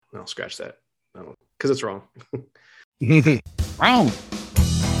No, scratch that. No, because it's wrong. Wrong.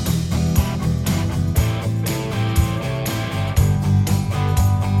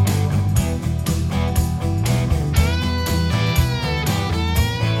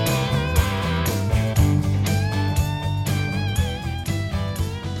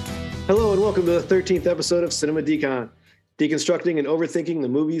 Hello and welcome to the 13th episode of Cinema Decon, deconstructing and overthinking the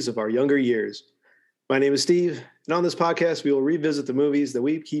movies of our younger years. My name is Steve, and on this podcast, we will revisit the movies that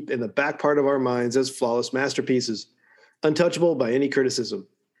we keep in the back part of our minds as flawless masterpieces, untouchable by any criticism.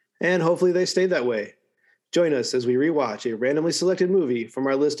 And hopefully they stay that way. Join us as we rewatch a randomly selected movie from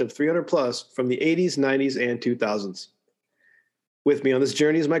our list of 300 plus from the 80s, 90s, and 2000s. With me on this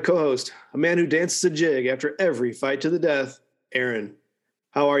journey is my co-host, a man who dances a jig after every fight to the death, Aaron.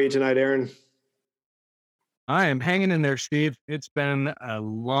 How are you tonight, Aaron? I am hanging in there, Steve. It's been a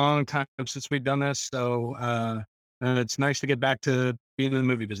long time since we've done this, so it's nice to get back to being in the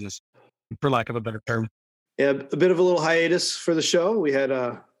movie business, for lack of a better term. Yeah, a bit of a little hiatus for the show. We had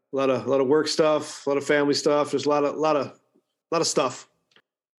a lot of work stuff, a lot of family stuff. There's a lot of stuff.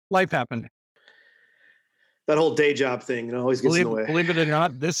 Life happened. That whole day job thing, always gets in the way. Believe it or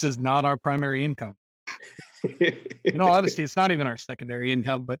not, this is not our primary income. In all honesty, it's not even our secondary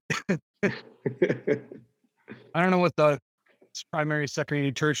income, but I don't know what the primary,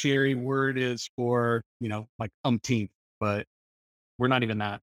 secondary, tertiary word is for, like umpteenth, but we're not even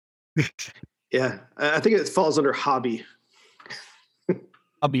that. Yeah, I think it falls under hobby.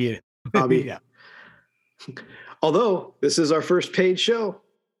 Hobby. Yeah. Although this is our first paid show.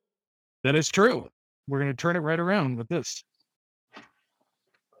 That is true. We're going to turn it right around with this.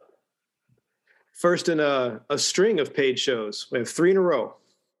 First in a string of paid shows. We have 3 in a row.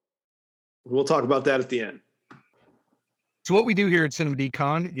 We'll talk about that at the end. So what we do here at Cinema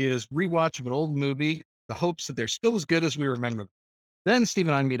Decon is rewatch of an old movie, the hopes that they're still as good as we remember them. Then Steve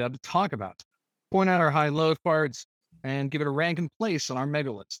and I meet up to talk about it, point out our high-low parts, and give it a rank and place on our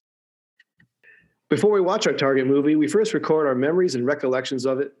mega list. Before we watch our target movie, we first record our memories and recollections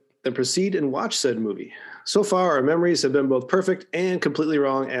of it, then proceed and watch said movie. So far, our memories have been both perfect and completely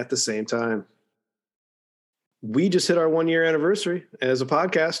wrong at the same time. We just hit our 1-year anniversary as a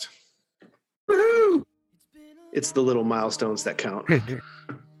podcast. Woohoo! It's the little milestones that count. Been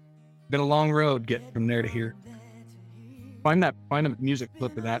a long road getting from there to here. Find a music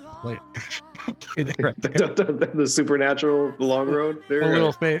clip of that. Play it. Right the supernatural, the long road. There, a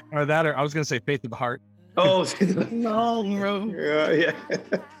little faith, or I was going to say Faith of the Heart. Oh, long road. Yeah.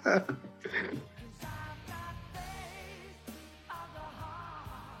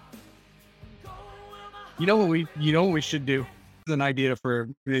 You know what we should do? An idea for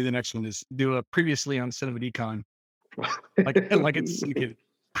maybe the next one is do a previously on Cinema Decon, like it's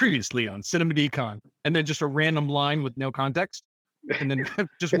previously on Cinema Decon, and then just a random line with no context, and then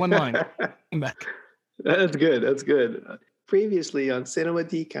just one line. That's good. Previously on Cinema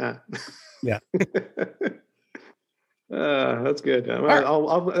Decon. Yeah. That's good.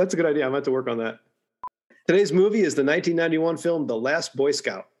 That's a good idea. I'm going to work on that. Today's movie is the 1991 film The Last Boy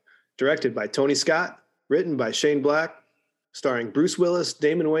Scout, directed by Tony Scott, written by Shane Black, starring Bruce Willis,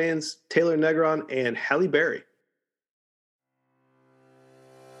 Damon Wayans, Taylor Negron, and Halle Berry.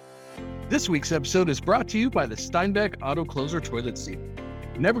 This week's episode is brought to you by the Steinbeck Auto Closer Toilet Seat.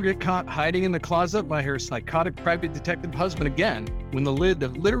 Never get caught hiding in the closet by her psychotic private detective husband again when the lid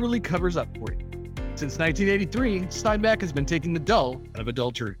literally covers up for you. Since 1983, Steinbeck has been taking the dull out of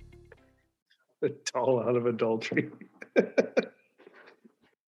adultery. The dull out of adultery.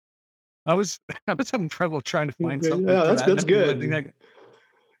 I was having trouble trying to find something. Yeah, that's good.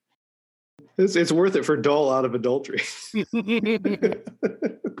 It's worth it for dull out of adultery.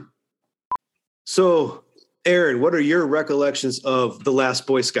 So, Aaron, what are your recollections of The Last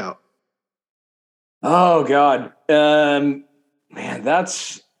Boy Scout? Oh God, man,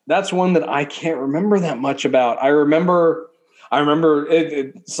 that's one that I can't remember that much about. I remember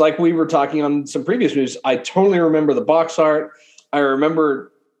it's like we were talking on some previous news. I totally remember the box art. I remember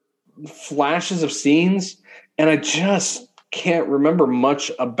flashes of scenes, and I just can't remember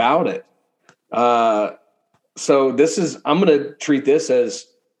much about it. So I'm going to treat this as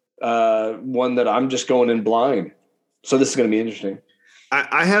one that I'm just going in blind. So this is going to be interesting.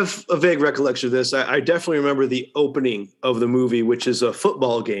 I have a vague recollection of this. I definitely remember the opening of the movie, which is a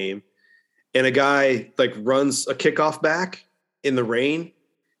football game, and a guy runs a kickoff back in the rain,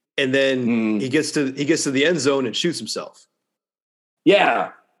 and then he gets to the end zone and shoots himself.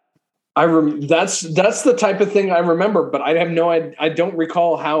 Yeah. That's the type of thing I remember, but I have I don't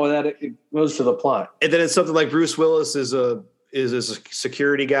recall how that goes to the plot. And then it's something like Bruce Willis is a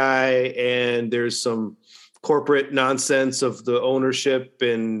security guy, and there's some corporate nonsense of the ownership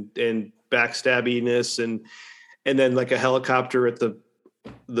and backstabbiness and then like a helicopter at the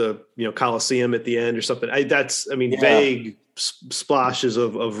Coliseum at the end or something. Vague splashes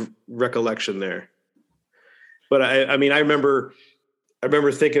of recollection there. But I remember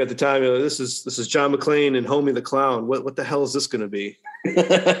thinking at the time, this is John McClane and Homie the Clown. What the hell is this going to be?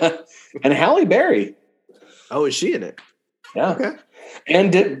 And Halle Berry. Oh, is she in it? Yeah. Okay.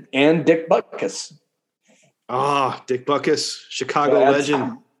 And Dick Butkus. Ah, Dick Butkus, Chicago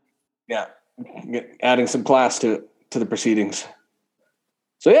legend. Yeah. Adding some class to the proceedings.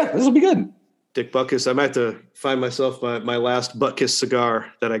 So yeah, this will be good. Dick Butkus. I might have to find myself my last Butkus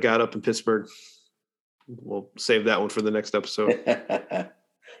cigar that I got up in Pittsburgh. We'll save that one for the next episode.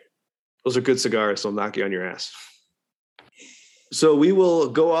 Those are good cigars, so I'll knock you on your ass. So we will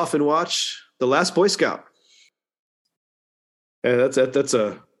go off and watch The Last Boy Scout. Yeah, that's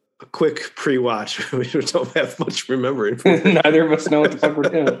a quick pre-watch. We don't have much remembering. Neither of us know what the fuck we're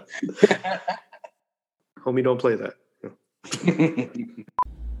doing. Homie, don't play that. No.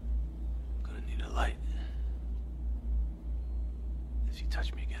 Gonna need a light. If you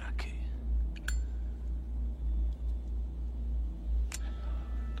touch me again, I'll kill you.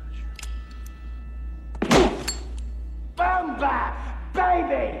 Bomba,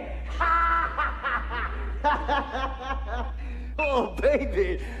 baby! Oh,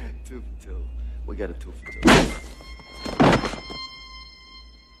 baby! 2 for 2. We got a 2 for 2.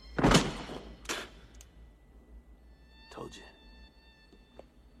 Told you.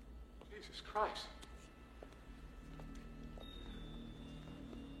 Jesus Christ.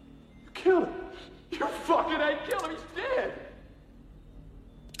 You killed him. You fucking ain't killed him. He's dead.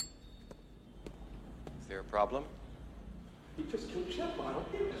 Is there a problem? He just killed Chip on him.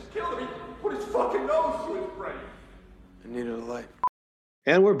 He just killed him. He put his fucking nose to his brain. I needed a light.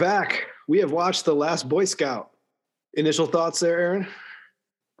 And we're back. We have watched The Last Boy Scout. Initial thoughts there, Aaron?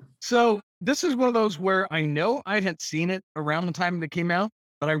 So this is one of those where I know I had seen it around the time that it came out,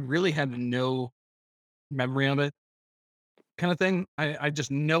 but I really had no memory of it kind of thing. I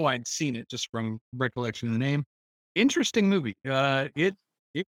just know I'd seen it just from recollection of the name. Interesting movie. It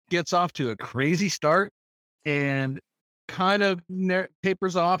gets off to a crazy start and kind of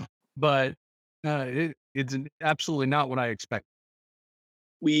tapers off, but it's absolutely not what I expected.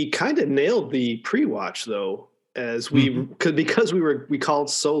 We kind of nailed the pre-watch though, as because we called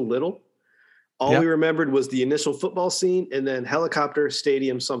so little. All we remembered was the initial football scene and then helicopter,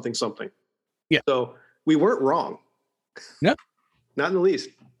 stadium, something. Yeah. So we weren't wrong. No, not in the least.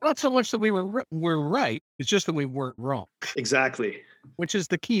 Not so much that we were right. It's just that we weren't wrong. Exactly. Which is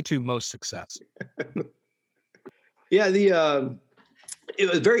the key to most success. Yeah. It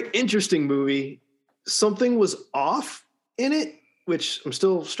was a very interesting movie. Something was off in it, which I'm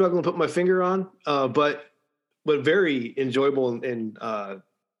still struggling to put my finger on, but very enjoyable and I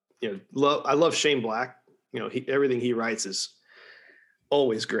love Shane Black. Everything he writes is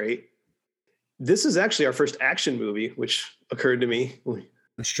always great. This is actually our first action movie, which occurred to me.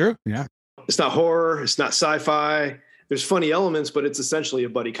 That's true. Yeah. It's not horror. It's not sci-fi. There's funny elements, but it's essentially a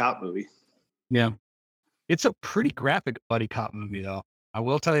buddy cop movie. Yeah. It's a pretty graphic buddy cop movie, though. I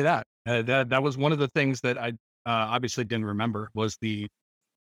will tell you that. That was one of the things that I obviously didn't remember was the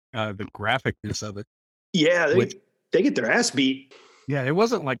graphicness of it. Yeah, they get their ass beat. Yeah, it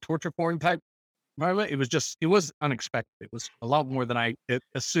wasn't like torture porn type. It was unexpected. It was a lot more than I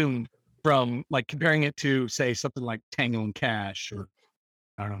assumed from like comparing it to say something like Tango and Cash or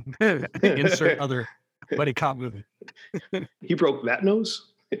I don't know, insert other buddy cop movie. He broke that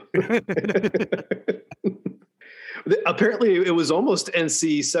nose. Apparently, it was almost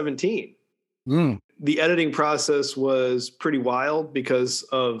NC-17. The editing process was pretty wild because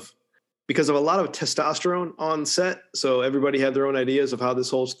of a lot of testosterone on set. So everybody had their own ideas of how this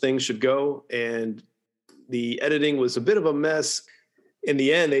whole thing should go. And the editing was a bit of a mess. In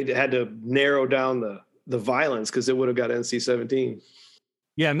the end, they had to narrow down the violence because it would have got NC-17.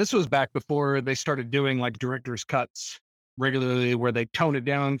 Yeah. And this was back before they started doing like director's cuts regularly where they tone it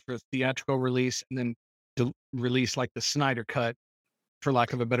down for theatrical release and then to release like the Snyder cut, for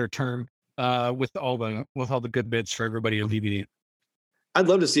lack of a better term, with all the good bits for everybody on DVD. I'd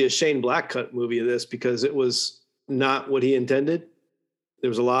love to see a Shane Black cut movie of this because it was not what he intended. There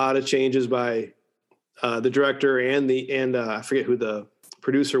was a lot of changes by the director and I forget who the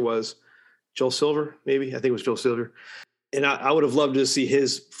producer was, Joel Silver, maybe. I think it was Joel Silver. And I would have loved to see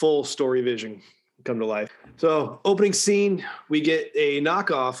his full story vision come to life. So opening scene, we get a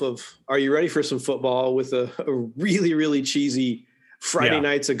knockoff of Are You Ready for Some Football with a really, really cheesy Friday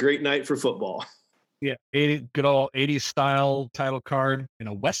night's a great night for football. Yeah, good old 80s style title card in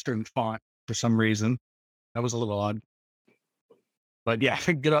a Western font for some reason. That was a little odd. But yeah,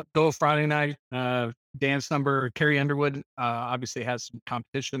 go Friday night. Dance number. Carrie Underwood obviously has some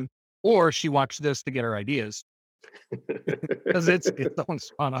competition, or she watched this to get her ideas because it's on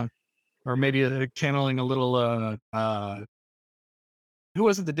spot on. Or maybe channeling a little. Who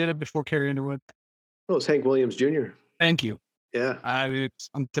was it that did it before Carrie Underwood? Oh, it's Hank Williams Jr. Thank you. Yeah, I'm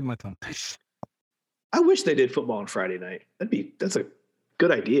tipping my tongue. I wish they did football on Friday night. That's a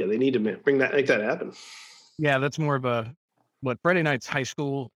good idea. They need to make that happen. Yeah, that's more of a Friday night's high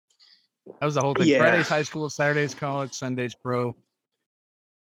school. That was the whole thing. Yeah. Friday's high school, Saturday's college, Sunday's pro,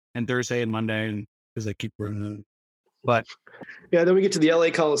 and Thursday and Monday, because they keep running. But yeah, then we get to the LA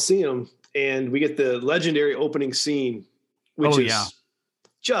Coliseum and we get the legendary opening scene, which is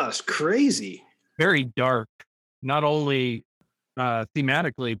just crazy. Very dark, not only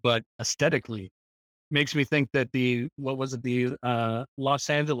thematically but aesthetically. Makes me think that the Los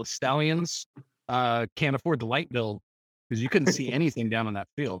Angeles Stallions can't afford the light bill because you couldn't see anything down on that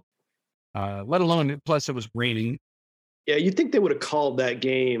field. Let alone, plus it was raining. Yeah, you'd think they would have called that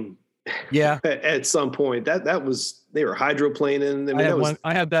game. Yeah, at some point. That was, they were hydroplaning. I mean,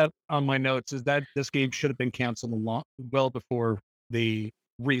 I had that on my notes. Is that this game should have been canceled well before the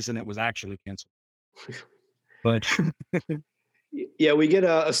reason it was actually canceled. But yeah, we get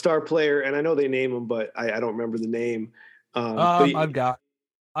a star player, and I know they name him, but I don't remember the name. I've got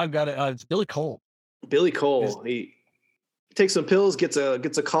it. It's Billy Cole. Billy Cole. He takes some pills, gets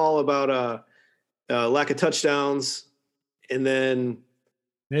a call about lack of touchdowns, and then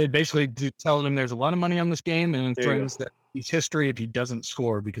they basically telling him there's a lot of money on this game, and threatens that he's history if he doesn't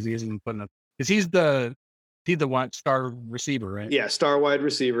score because he isn't putting up. Because he's the star receiver, right? Yeah, star wide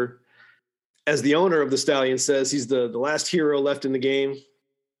receiver. As the owner of the Stallions says, he's the last hero left in the game.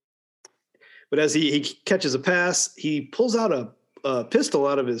 But as he catches a pass, he pulls out a pistol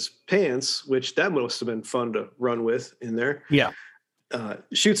out of his pants, which that must have been fun to run with in there. Yeah.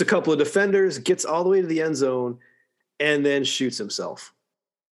 Shoots a couple of defenders, gets all the way to the end zone, and then shoots himself.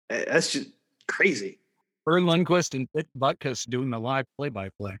 That's just crazy. Vern Lundquist and Dick Butkus doing the live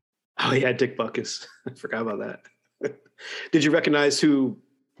play-by-play. Oh, yeah, Dick Butkus. I forgot about that. Did you recognize who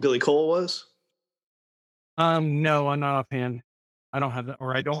Billy Cole was? No, I'm not offhand. I don't have that,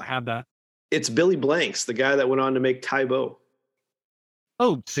 or I don't have that. It's Billy Blanks, the guy that went on to make Tybo.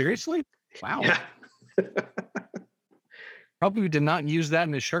 Oh, seriously? Wow. Yeah. Probably did not use that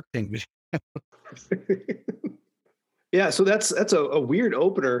in his Shark Tank. Yeah, so that's a weird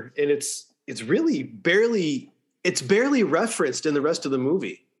opener, and it's really barely referenced in the rest of the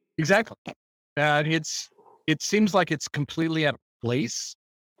movie. Exactly. It seems like it's completely out of place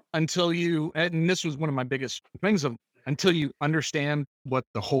until you, and this was one of my biggest things until you understand what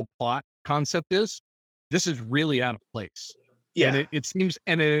the whole plot concept is. This is really out of place. Yeah, and it seems,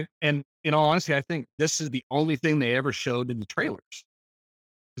 and in all honesty, I think this is the only thing they ever showed in the trailers,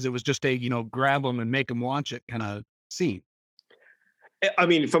 because it was just a grab them and make them watch it kind of scene. I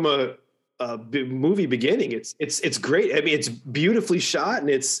mean, from a movie beginning, it's great. I mean, it's beautifully shot and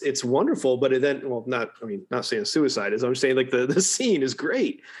it's wonderful. But not saying suicide is. I'm saying like the scene is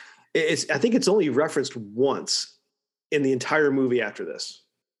great. I think it's only referenced once in the entire movie after this.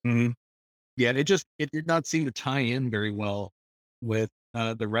 Mm-hmm. Yeah, it did not seem to tie in very well with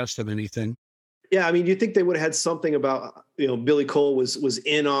the rest of anything. Yeah, I mean, you think they would have had something about Billy Cole was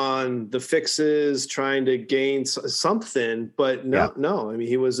in on the fixes, trying to gain something, but no. I mean,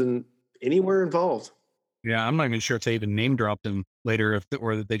 he wasn't anywhere involved. Yeah, I'm not even sure if they even name dropped him later,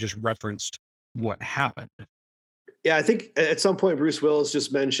 or that they just referenced what happened. Yeah, I think at some point Bruce Willis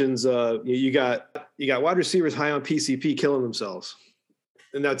just mentions you got wide receivers high on PCP killing themselves,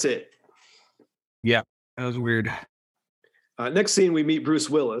 and that's it. Yeah, that was weird. Next scene, we meet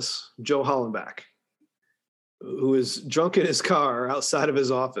Bruce Willis, Joe Hollenbach, who is drunk in his car outside of his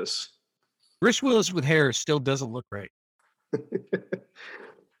office. Bruce Willis with hair still doesn't look right.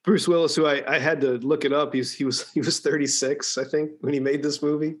 Bruce Willis, who I had to look it up, he was 36, I think, when he made this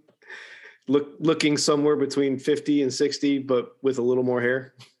movie. Looking somewhere between 50 and 60, but with a little more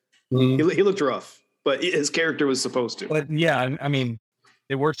hair. Mm-hmm. He looked rough, but his character was supposed to. But yeah, I mean,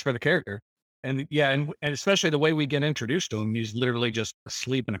 it works for the character. And yeah, and especially the way we get introduced to him, he's literally just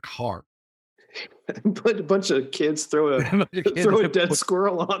asleep in a car. But a bunch of kids throw a dead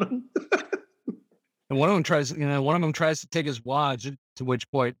squirrel on him. And one of them tries to take his watch, to which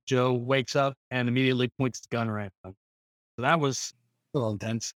point Joe wakes up and immediately points the gun right at him. So that was a little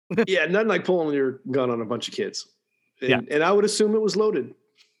intense. Yeah, nothing like pulling your gun on a bunch of kids. And I would assume it was loaded.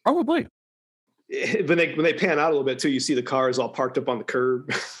 Probably. When they pan out a little bit too, you see the cars all parked up on the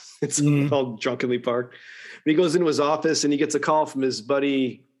curb. It's all drunkenly parked. But he goes into his office and he gets a call from his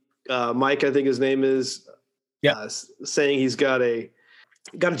buddy, Mike, I think his name is, Yeah. saying he's got a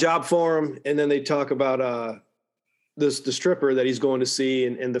job for him, and then they talk about the stripper that he's going to see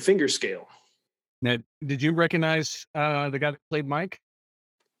and the finger scale. Now, did you recognize the guy that played Mike?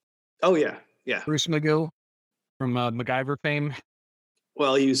 Oh yeah, yeah. Bruce McGill from MacGyver fame.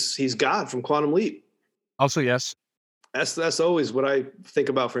 Well, he's God from Quantum Leap. Also, yes. That's always what I think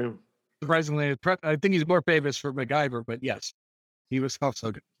about for him. Surprisingly, I think he's more famous for MacGyver, but yes, he was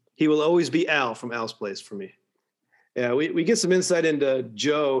also good. He will always be Al from Al's Place for me. Yeah, we get some insight into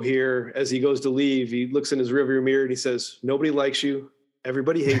Joe here as he goes to leave. He looks in his rearview mirror and he says, "Nobody likes you.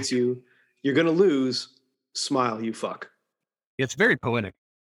 Everybody hates you. You're going to lose. Smile, you fuck." It's very poetic.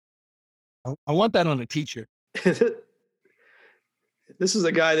 I want that on a t-shirt. This is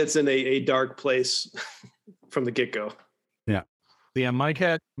a guy that's in a dark place from the get-go. Yeah, Mike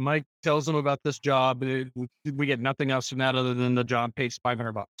tells him about this job. We get nothing else from that other than the job pays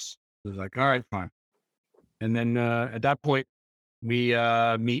 $500. He's like, all right, fine. And then at that point, we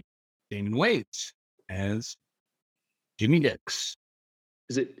meet Damon Wayans as Jimmy Dix.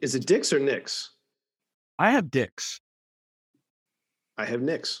 Is it Dix or Nix? I have Dix. I have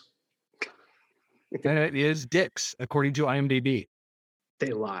Nix. And it is Dix, according to IMDb.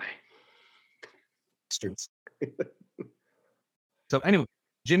 They lie. Bastards. So anyway,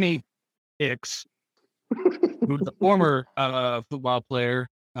 Jimmy Dix, who's the former football player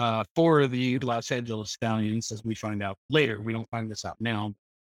for the Los Angeles Stallions, as we find out later. We don't find this out now.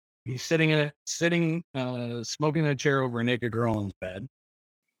 He's sitting smoking in a chair over a naked girl in his bed,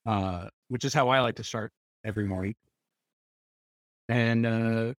 which is how I like to start every morning.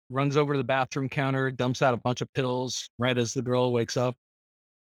 And runs over to the bathroom counter, dumps out a bunch of pills right as the girl wakes up.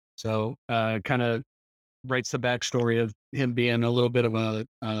 So kind of writes the backstory of him being a little bit of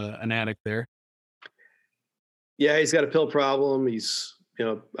an addict there. Yeah, he's got a pill problem. He's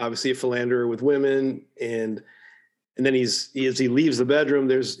obviously a philanderer with women, and then as he leaves the bedroom,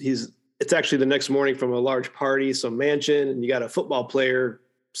 it's actually the next morning from a large party, some mansion, and you got a football player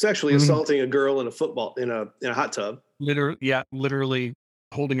sexually assaulting a girl in a hot tub. Literally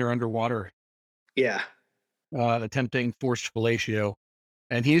holding her underwater. Yeah. Attempting forced fellatio.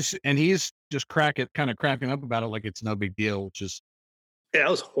 And he's just cracking up about it like it's no big deal, which is, yeah, that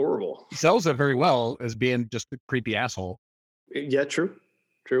was horrible. He sells it very well as being just a creepy asshole. Yeah, true.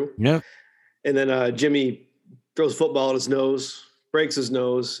 Yeah. And then Jimmy throws a football at his nose, breaks his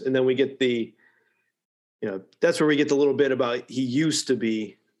nose, and then we get that's where we get the little bit about he used to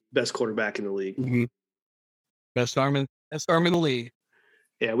be best quarterback in the league. Mm-hmm. Best arm in the league.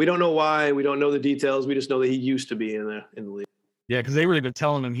 Yeah, we don't know why. We don't know the details. We just know that he used to be in the league. Yeah, because they were even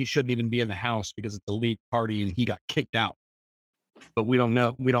telling him he shouldn't even be in the house because it's a league party and he got kicked out. But we don't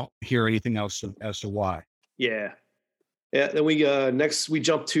know. We don't hear anything else as to why. Yeah. Yeah. Then we next we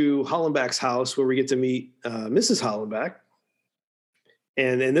jump to Hollenbach's house where we get to meet Mrs. Hollenbach.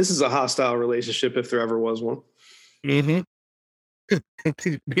 And this is a hostile relationship if there ever was one. Mm-hmm.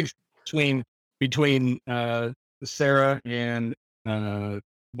 between Sarah and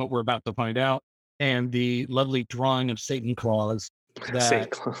what we're about to find out, and the lovely drawing of Satan Claus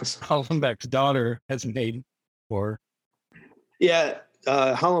that Hollenbach's daughter has made for. Yeah,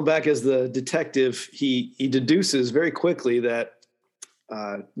 Hollenbach as the detective, he deduces very quickly that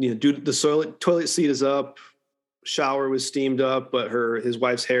the toilet seat is up, shower was steamed up, but his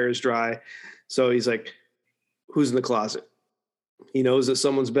wife's hair is dry. So he's like, "Who's in the closet?" He knows that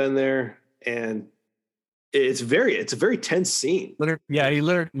someone's been there, and it's a very tense scene. He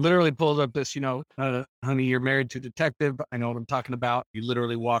literally pulls up this, honey, you're married to a detective. I know what I'm talking about. He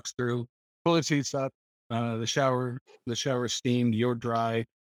literally walks through, toilet seats up, the shower steamed, you're dry.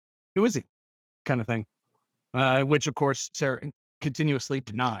 Who is he? Kind of thing. Which of course Sarah continuously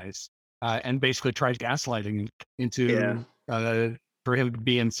denies, and basically tries gaslighting into for him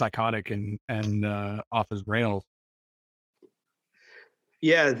being psychotic and off his rails.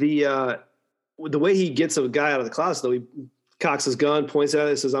 Yeah, the way he gets a guy out of the closet, though, he cocks his gun, points at it,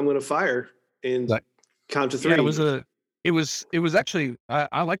 and says, "I'm going to fire," and count to 3. Yeah, it was actually,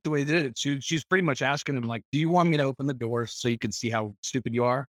 I like the way he did it. She's pretty much asking him, like, "Do you want me to open the door so you can see how stupid you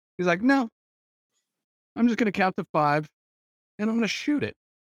are?" He's like, "No, I'm just going to count to 5 and I'm going to shoot it."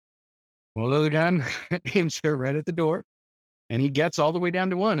 Well, the other guy aims her right at the door, and he gets all the way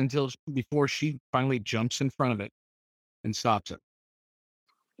down to 1 before she finally jumps in front of it and stops it.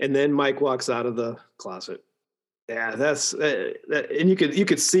 And then Mike walks out of the closet. Yeah, that's that, and you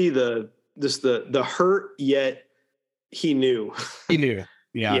could see the hurt, yet he knew. He knew.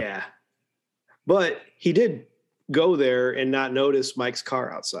 Yeah. Yeah. But he did go there and not notice Mike's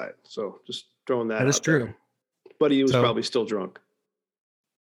car outside. So just throwing that. That is true. But he was probably still drunk.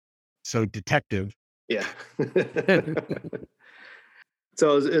 So detective Yeah.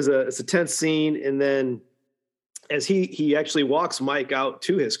 So it's a tense scene, and then as he actually walks Mike out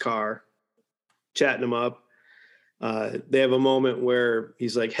to his car, chatting him up, they have a moment where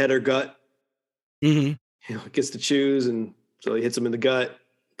he's like head or gut. Mm-hmm. Gets to choose, and so he hits him in the gut.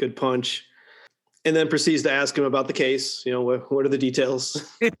 Good punch, and then proceeds to ask him about the case. What are the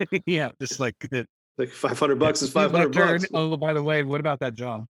details? Yeah, just like like $500 is $500. Oh, by the way, what about that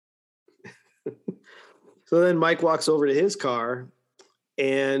job? So then Mike walks over to his car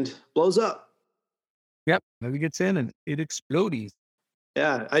and blows up. Yep, he gets in and it explodes.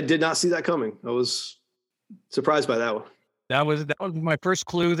 Yeah, I did not see that coming. I was surprised by that one. That was my first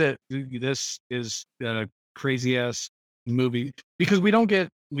clue that this is a crazy ass movie, because we don't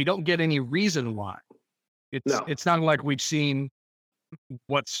get any reason why. It's not like we've seen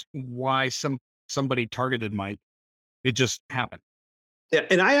why somebody targeted Mike. It just happened. Yeah,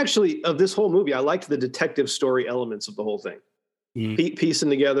 and I actually, of this whole movie, I liked the detective story elements of the whole thing. Mm-hmm. Piecing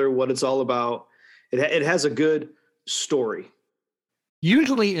together what it's all about. It has a good story.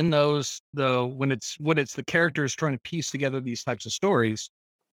 Usually in those, though, when it's the characters trying to piece together these types of stories,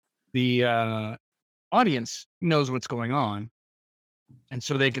 the audience knows what's going on, and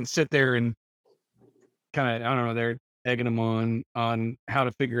so they can sit there and kind of, I don't know, they're egging them on how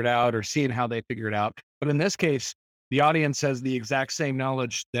to figure it out or seeing how they figure it out. But in this case, the audience has the exact same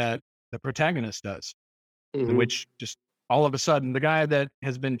knowledge that the protagonist does, mm-hmm. which just all of a sudden, the guy that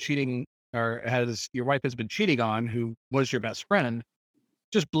has been cheating or your wife has been cheating on, who was your best friend,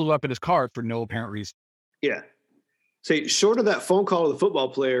 just blew up in his car for no apparent reason. Yeah. Say, short of that phone call to the football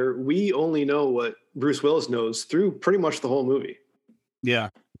player, we only know what Bruce Willis knows through pretty much the whole movie. Yeah.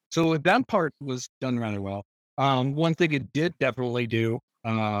 So that part was done rather well. One thing it did definitely do,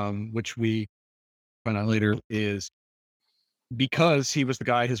 which we find out later, is because he was the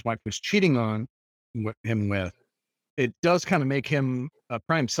guy his wife was cheating on him with, it does kind of make him a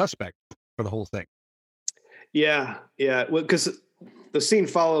prime suspect for the whole thing. Yeah. Yeah. Well, because the scene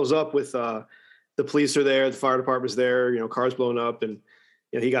follows up with the police are there, the fire department's there, cars blown up, and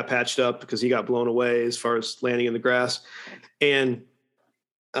he got patched up because he got blown away as far as landing in the grass. And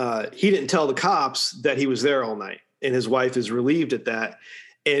he didn't tell the cops that he was there all night, and his wife is relieved at that.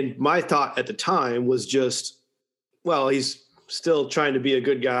 And my thought at the time was just, well, he's still trying to be a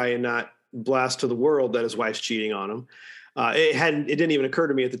good guy and not blast to the world that his wife's cheating on him. It didn't even occur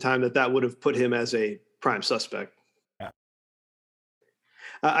to me at the time that would have put him as a prime suspect. Yeah.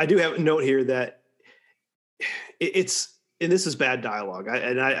 I do have a note here that and this is bad dialogue.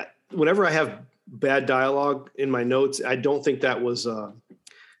 Whenever I have bad dialogue in my notes, I don't think that was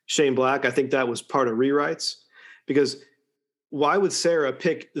Shane Black. I think that was part of rewrites, because why would Sarah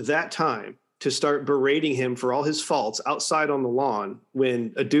pick that time to start berating him for all his faults outside on the lawn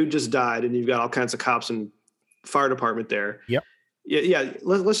when a dude just died and you've got all kinds of cops and fire department there? Yep. Yeah.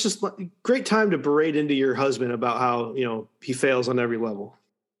 Let's just great time to berate into your husband about how, he fails on every level.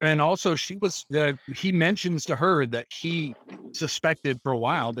 And also he mentions to her that he suspected for a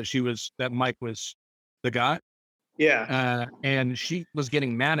while that Mike was the guy. Yeah. And she was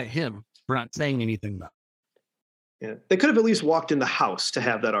getting mad at him for not saying anything about it. Yeah. They could have at least walked in the house to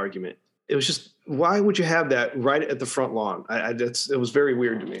have that argument. It was just, why would you have that right at the front lawn? It was very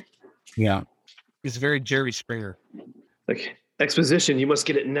weird to me. Yeah. It's very Jerry Springer. Like, exposition, you must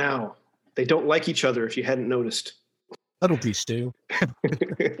get it now. They don't like each other, if you hadn't noticed. Subtlety, Stu.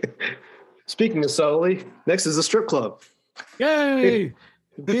 Speaking of subtlety, next is the strip club. Yay!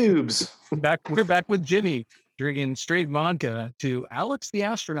 Boobs. We're back with Jimmy drinking straight vodka to Alex the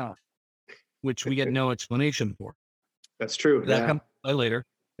astronaut, which we get no explanation for. That's true. That comes later.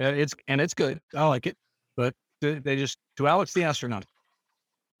 It's good. I like it, but they just to Alex the astronaut.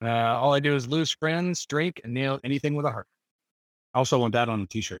 All I do is lose friends, drink, and nail anything with a heart. I also want that on a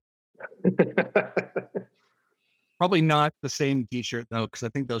t-shirt. Probably not the same t-shirt though, because I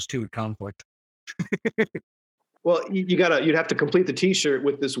think those two would conflict. Well, you'd have to complete the t-shirt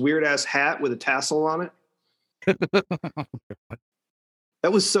with this weird ass hat with a tassel on it.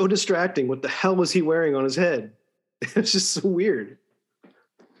 That was so distracting. What the hell was he wearing on his head? It's just so weird.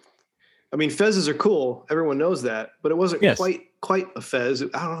 I mean, fezzes are cool. Everyone knows that, but it wasn't quite a fez. I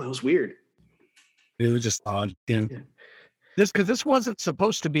don't know. It was weird. It was just odd. Yeah. This wasn't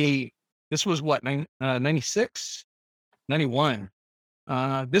supposed to be. This was what 96, 91.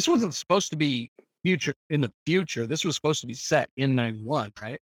 This wasn't supposed to be in the future. This was supposed to be set in 91,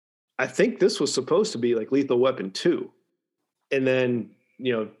 right? I think this was supposed to be like Lethal Weapon 2, and then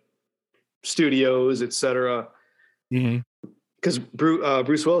studios, etc. Because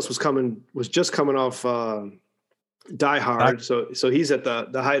Bruce Willis was just coming off Die Hard, so he's at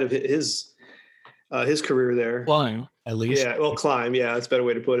the height of his his career there. Climb, at least. Yeah, well, climb. Yeah, that's a better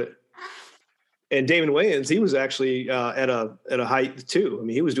way to put it. And Damon Wayans, he was actually at a height too. I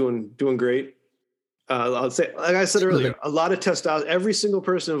mean, he was doing great. I'll say, like I said earlier, a lot of testosterone. Every single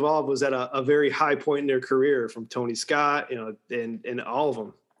person involved was at a very high point in their career, from Tony Scott, and all of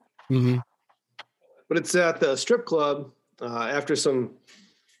them. Mm-hmm. But it's at the strip club after some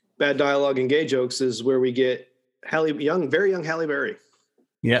bad dialogue and gay jokes is where we get very young Halle Berry.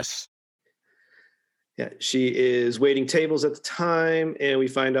 Yes. Yeah, she is waiting tables at the time, and we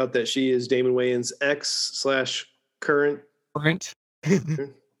find out that she is Damon Wayans' ex/current. Current.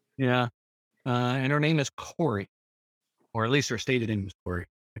 Yeah. And her name is Corey, or at least her stated name is Corey.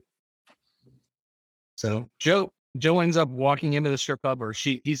 So Joe ends up walking into the strip club, or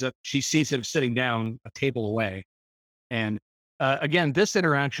she sees him sitting down a table away. And again, this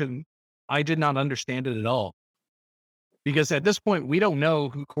interaction, I did not understand it at all. Because at this point, we don't know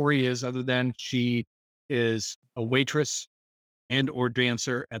who Corey is other than she is a waitress and or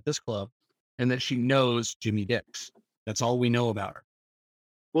dancer at this club, and that she knows Jimmy Dix. That's all we know about her.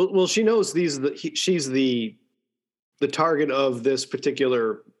 Well, she knows she's the target of this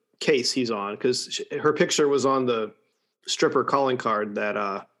particular case he's on, because her picture was on the stripper calling card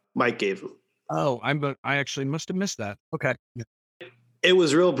that Mike gave him. Oh, I actually must have missed that. Okay. It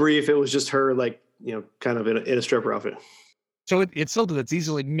was real brief. It was just her, like, kind of in a stripper outfit. So it's something that's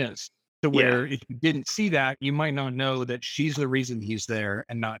easily missed, to where if you didn't see that, you might not know that she's the reason he's there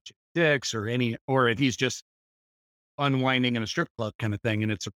and not Dix or if he's just unwinding in a strip club kind of thing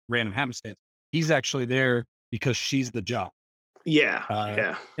and it's a random happenstance. He's actually there because she's the job. Yeah.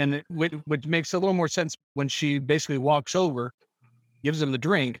 Yeah. And which makes a little more sense when she basically walks over, gives him a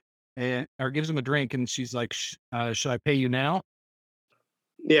drink, and she's like, should I pay you now?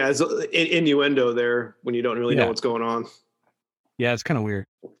 Yeah, it's innuendo there when you don't really know what's going on. Yeah, it's kind of weird.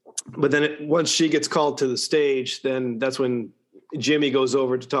 But then once she gets called to the stage, then that's when Jimmy goes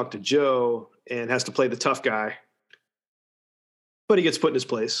over to talk to Joe and has to play the tough guy. But he gets put in his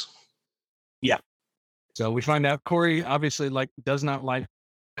place. Yeah. So we find out Corey obviously does not like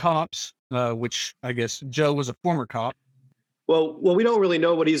cops, which I guess Joe was a former cop. Well, we don't really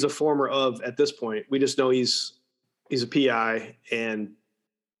know what he's a former of at this point. We just know he's a PI and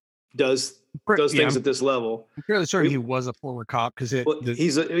does things at this level. I'm fairly certain he was a former cop because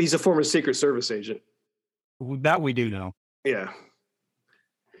he's a former Secret Service agent. That we do know. Yeah.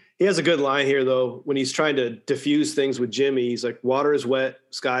 He has a good line here, though, when he's trying to diffuse things with Jimmy. He's like, water is wet,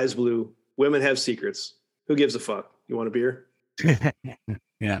 sky is blue, women have secrets. Who gives a fuck? You want a beer?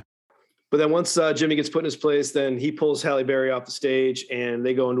 Yeah. But then once Jimmy gets put in his place, then he pulls Halle Berry off the stage and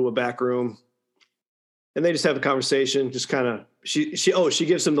they go into a back room. And they just have a conversation, just kind of, she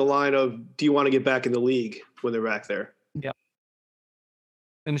gives him the line of, do you want to get back in the league when they're back there? Yeah.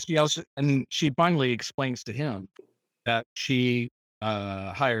 And she finally explains to him that she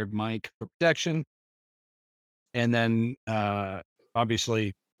hired Mike for protection. And then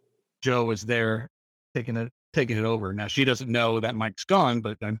obviously Joe was there taking it over. Now she doesn't know that Mike's gone,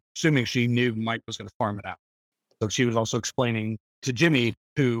 but I'm assuming she knew Mike was going to farm it out. So she was also explaining to Jimmy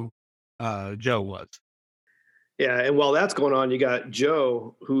who Joe was. Yeah, and while that's going on, you got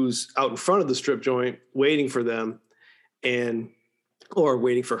Joe, who's out in front of the strip joint waiting for them, or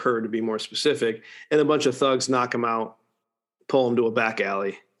waiting for her to be more specific, and a bunch of thugs knock him out, pull him to a back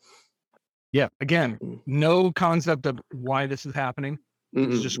alley. Yeah, again, no concept of why this is happening.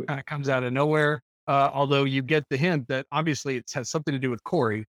 It just kind of comes out of nowhere, although you get the hint that obviously it has something to do with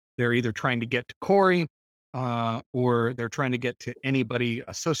Corey. They're either trying to get to Corey or they're trying to get to anybody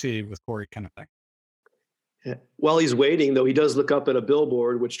associated with Corey kind of thing. Yeah. While he's waiting, though, he does look up at a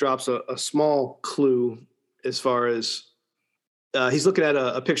billboard, which drops a small clue as far as he's looking at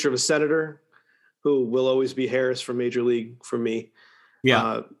a picture of a senator who will always be Harris from Major League for me.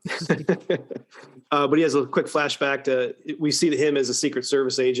 Yeah. But he has a quick flashback to, we see him as a Secret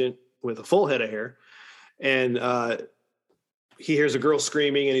Service agent with a full head of hair. And he hears a girl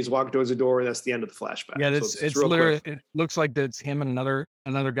screaming and he's walking towards the door, and that's the end of the flashback. Yeah, so it's literally, quick. It looks like it's him and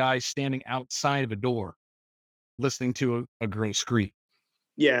another guy standing outside of a door listening to a girl scream.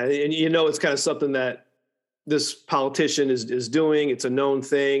 Yeah, and it's kind of something that this politician is doing. It's a known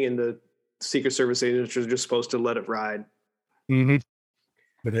thing, and the Secret Service agents are just supposed to let it ride. Mm-hmm.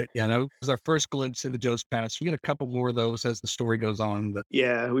 But that was our first glimpse into Joe's past. We get a couple more of those as the story goes on. But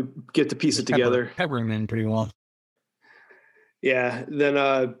yeah, we get to piece it together. Pepper him in pretty well. Yeah,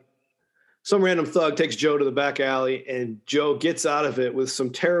 then some random thug takes Joe to the back alley, and Joe gets out of it with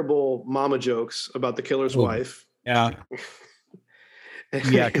some terrible mama jokes about the killer's wife. Yeah.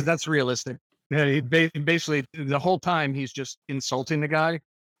 Yeah, because that's realistic. Yeah, he basically the whole time he's just insulting the guy,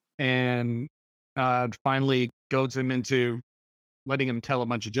 and finally goads him into letting him tell a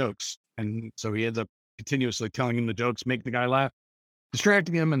bunch of jokes. And so he ends up continuously telling him the jokes, make the guy laugh,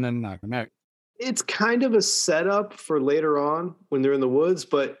 distracting him, and then knock him out. It's kind of a setup for later on when they're in the woods,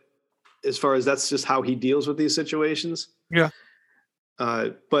 but as far as that's just how he deals with these situations. Yeah.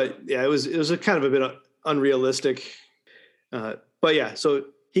 But yeah, it was a kind of a bit unrealistic. But yeah, so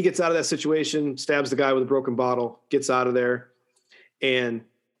he gets out of that situation, stabs the guy with a broken bottle, gets out of there, and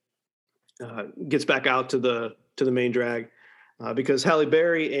gets back out to the main drag because Halle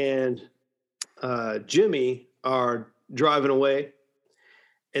Berry and Jimmy are driving away,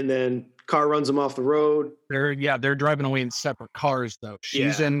 and then car runs them off the road. They're driving away in separate cars though.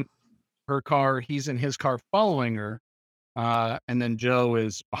 She's in her car, he's in his car following her, and then Joe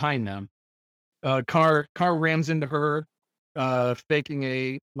is behind them. Car rams into her, faking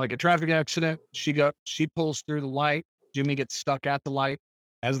a traffic accident. She pulls through the light. Jimmy gets stuck at the light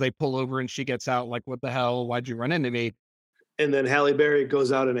as they pull over, and she gets out like, "What the hell? Why'd you run into me?" And then Halle Berry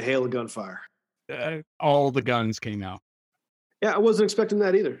goes out in a hail of gunfire. All the guns came out. Yeah, I wasn't expecting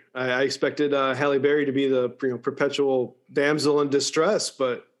that either. I expected Halle Berry to be the perpetual damsel in distress,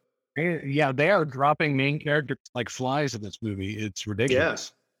 but yeah, they are dropping main characters like flies in this movie. It's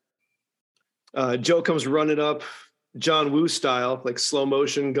ridiculous. Yeah. Joe comes running up, John Woo style, like slow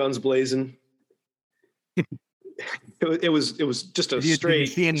motion, guns blazing. It was just a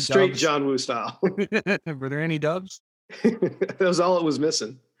straight John Woo style. Were there any dubs? That was all it was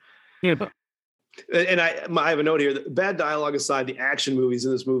missing. Yeah. And I have a note here. Bad dialogue aside, the action movies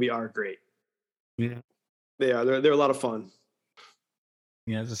in this movie are great. Yeah, they are. They're a lot of fun.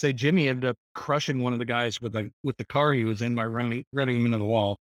 Yeah, as I say, Jimmy ended up crushing one of the guys with the car he was in by running him into the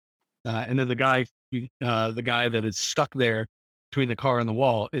wall. And then the guy that is stuck there between the car and the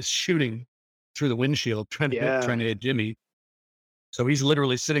wall is shooting through the windshield, trying to hit Jimmy. So he's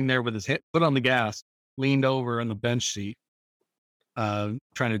literally sitting there with his foot on the gas, leaned over on the bench seat, trying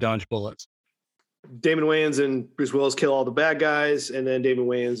to dodge bullets. Damon Wayans and Bruce Willis kill all the bad guys, and then Damon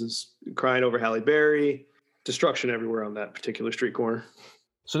Wayans is crying over Halle Berry. Destruction everywhere on that particular street corner.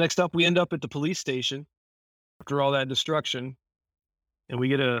 So next up, we end up at the police station after all that destruction, and we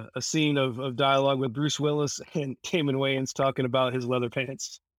get a scene of dialogue with Bruce Willis and Damon Wayans talking about his leather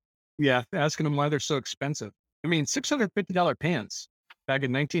pants. Yeah, asking him why they're so expensive. I mean, $650 pants back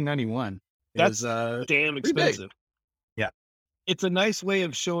in 1991. That's damn expensive. Yeah. It's a nice way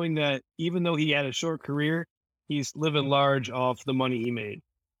of showing that even though he had a short career, he's living large off the money he made.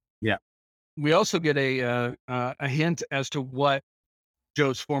 Yeah. We also get a hint as to what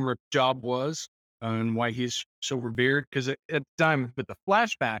Joe's former job was and why he's so revered. Because at the time, with the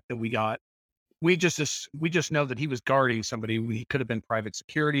flashback that we got, we just know that he was guarding somebody. He could have been private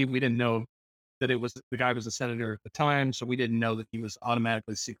security. We didn't know that the guy was a senator at the time, so we didn't know that he was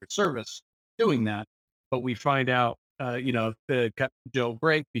automatically Secret Service doing that. But we find out, they cut Joe a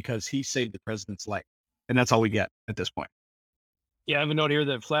break because he saved the president's life, and that's all we get at this point. Yeah, I have a note here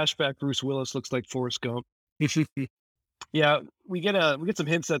that flashback Bruce Willis looks like Forrest Gump. Yeah, we get some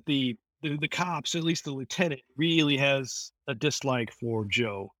hints that the cops, at least the lieutenant, really has a dislike for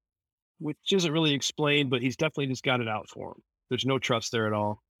Joe, which isn't really explained, but he's definitely just got it out for him. There's no trust there at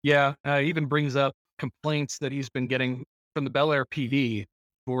all. Yeah, even brings up complaints that he's been getting from the Bel Air PD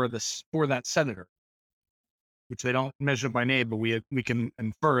for that senator, which they don't mention by name, but we can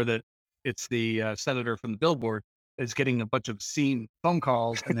infer that it's the senator from the billboard is getting a bunch of obscene phone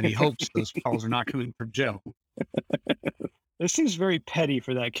calls, and then he hopes those calls are not coming from Joe. This seems very petty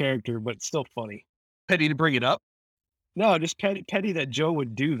for that character, but it's still funny. Petty to bring it up? No, just petty that Joe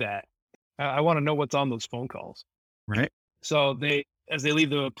would do that. I want to know what's on those phone calls. Right. So as they leave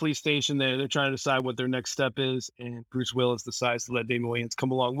the police station, they're trying to decide what their next step is, and Bruce Willis decides to let Damon Wayans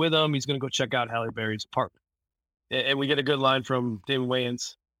come along with him. He's going to go check out Halle Berry's apartment. And we get a good line from Damon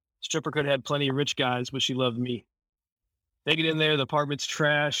Wayans. Stripper could have had plenty of rich guys, but she loved me. They get in there, the apartment's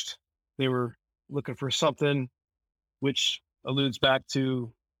trashed. They were looking for something, which alludes back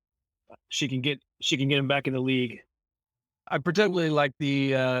to she can get him back in the league. I particularly like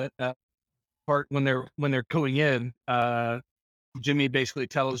the part when they're going in. Jimmy basically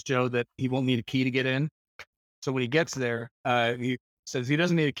tells Joe that he won't need a key to get in. So when he gets there, he says he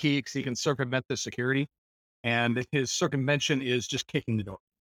doesn't need a key because he can circumvent the security, and his circumvention is just kicking the door.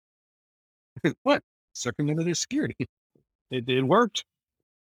 What? Circumvented the security? It worked.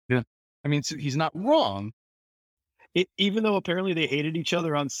 Yeah. I mean, so he's not wrong. Even though apparently they hated each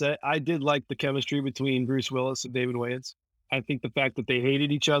other on set, I did like the chemistry between Bruce Willis and Damon Wayans. I think the fact that they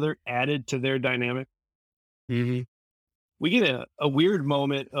hated each other added to their dynamic. Mm-hmm. We get a weird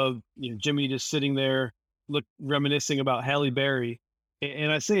moment of Jimmy just sitting there, reminiscing about Halle Berry,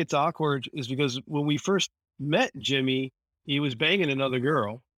 And I say it's awkward is because when we first met Jimmy, he was banging another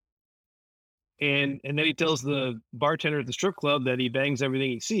girl. And then he tells the bartender at the strip club that he bangs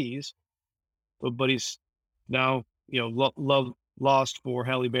everything he sees, but he's now, love lost for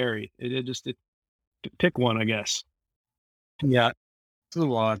Halle Berry. It pick one, I guess. Yeah, it's a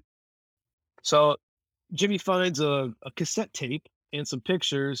little odd. So Jimmy finds a cassette tape and some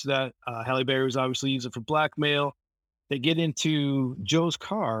pictures that Halle Berry was obviously using for blackmail. They get into Joe's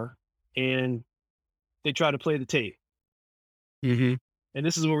car and they try to play the tape. Mm-hmm. And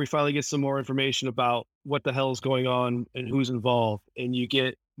this is where we finally get some more information about what the hell is going on and who's involved. And you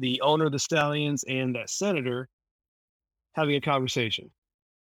get the owner of the Stallions and that senator having a conversation.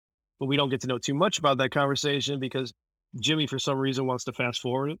 But we don't get to know too much about that conversation because Jimmy, for some reason, wants to fast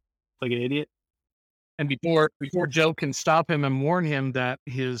forward it like an idiot. And before Joe can stop him and warn him that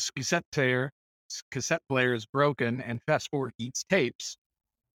his cassette player is broken and fast forward eats tapes,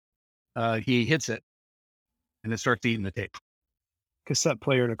 he hits it and it starts eating the tape. Cassette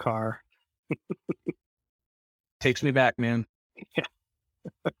player in a car. Takes me back, man. Yeah.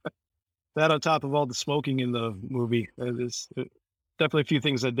 That on top of all the smoking in the movie. There's definitely a few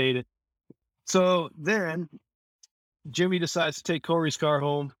things that date it. So then Jimmy decides to take Corey's car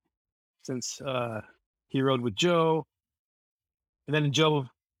home since he rode with Joe. And then Joe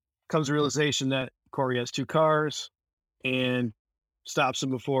comes to the realization that Corey has two cars and stops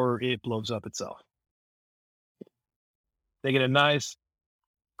him before it blows up itself. They get a nice,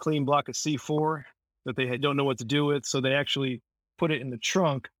 clean block of C4 that they don't know what to do with, so they actually put it in the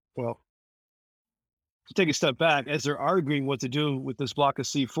trunk. Well, to take a step back, as they're arguing what to do with this block of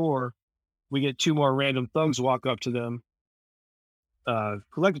C4, we get two more random thugs walk up to them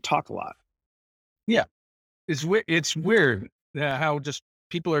who like to talk a lot. Yeah. It's weird how just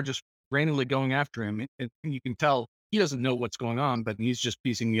people are just randomly going after him. And you can tell he doesn't know what's going on, but he's just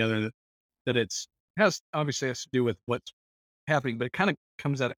piecing together that obviously has to do with what's happening, but it kind of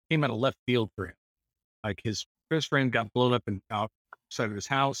came out of left field for him. Like his best friend got blown up outside of his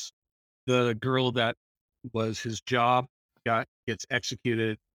house. The girl that was his job gets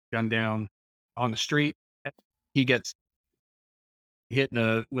executed, gunned down on the street. He gets hit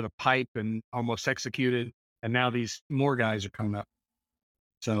with a pipe and almost executed. And now these more guys are coming up.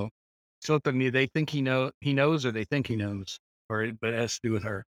 So they think he knows, or they think he knows, but it has to do with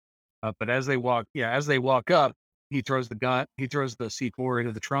her. But as they walk up, he throws the C4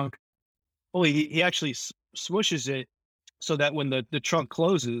 into the trunk. Well, he actually smushes it so that when the trunk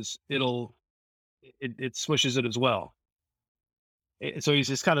closes, it smushes it as well. So he's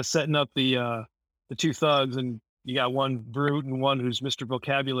just kind of setting up the two thugs, and you got one brute and one who's Mr.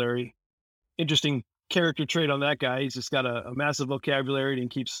 Vocabulary. Interesting character trait on that guy. He's just got a massive vocabulary and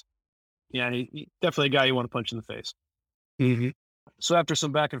keeps, he definitely a guy you want to punch in the face. Mm-hmm. So after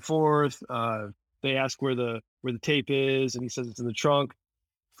some back and forth, they ask where the tape is, and he says it's in the trunk.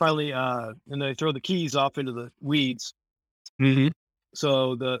 Finally, and they throw the keys off into the weeds. Mm-hmm.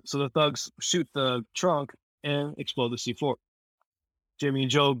 So the thugs shoot the trunk and explode the C4. Jimmy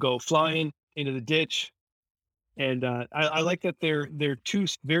and Joe go flying into the ditch, and I like that they're two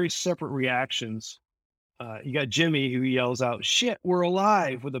very separate reactions. You got Jimmy who yells out, "Shit, we're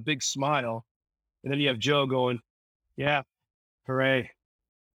alive!" with a big smile, and then you have Joe going, "Yeah, hooray!"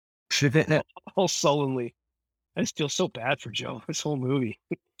 all sullenly. I just feel so bad for Joe this whole movie.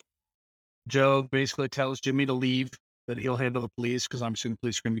 Joe basically tells Jimmy to leave, that he'll handle the police, because I'm assuming the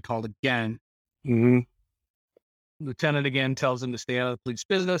police are going to be called again. Mm-hmm. Lieutenant again tells him to stay out of the police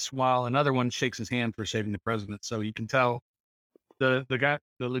business, while another one shakes his hand for saving the president. So you can tell the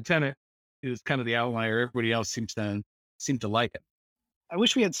lieutenant is kind of the outlier. Everybody else seems to like it. I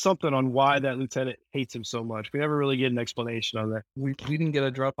wish we had something on why that lieutenant hates him so much. We never really get an explanation on that. We didn't get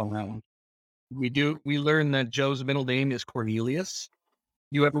a drop on that one. We learned that Joe's middle name is Cornelius.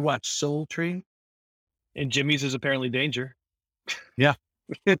 You ever watch Soul Train? And Jimmy's is apparently Danger. Yeah.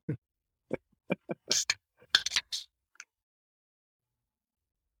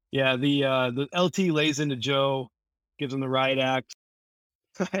 Yeah, the LT lays into Joe, gives him the riot act.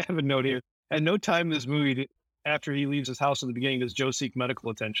 I have a note here. At no time in this movie, after he leaves his house in the beginning, does Joe seek medical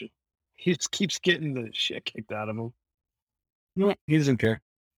attention. He just keeps getting the shit kicked out of him. No, he doesn't care.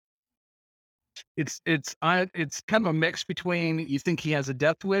 It's kind of a mix between you think he has a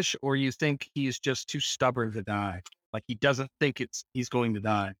death wish, or you think he's just too stubborn to die. Like he doesn't think he's going to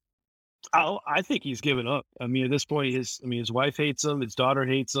die. I think he's given up. I mean, at this point, his wife hates him. His daughter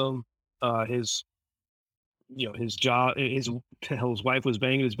hates him. His job, his wife was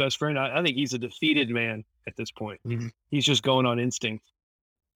banging his best friend. I think he's a defeated man at this point. Mm-hmm. He's just going on instinct.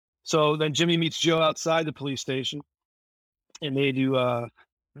 So then Jimmy meets Joe outside the police station. and they do. I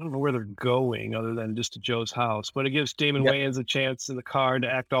don't know where they're going other than just to Joe's house, but it gives Damon Yep. Wayans a chance in the car to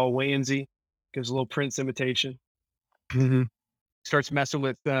act all Wayansy. Gives a little Prince imitation. Starts messing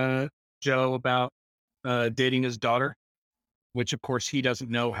with Joe about dating his daughter, which of course he doesn't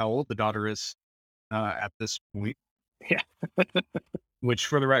know how old the daughter is at this point. Yeah. Which,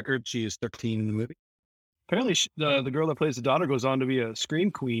 for the record, she is 13 in the movie. Apparently, the girl that plays the daughter goes on to be a scream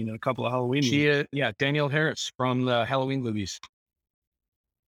queen in a couple of Halloween movies. Danielle Harris from the Halloween movies.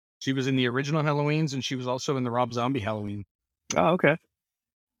 She was in the original Halloweens, and she was also in the Rob Zombie Halloween. Oh, okay.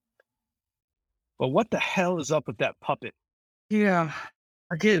 Well, what the hell is up with that puppet? Yeah,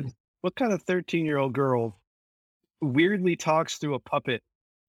 again, What kind of 13-year-old girl weirdly talks through a puppet?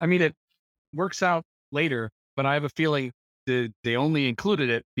 I mean, it works out later, but I have a feeling that they only included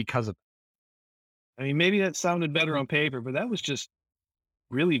it because of I mean, maybe that sounded better on paper, but that was just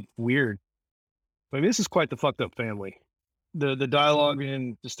really weird. I mean, this is quite the fucked up family. The dialogue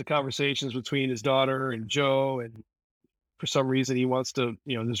and just the conversations between his daughter and Joe, and for some reason he wants to,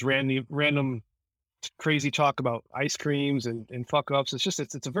 this random crazy talk about ice creams and fuck ups.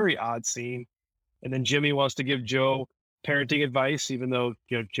 It's a very odd scene. And then Jimmy wants to give Joe parenting advice, even though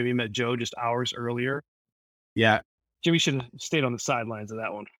Jimmy met Joe just hours earlier. Yeah, Jimmy should have stayed on the sidelines of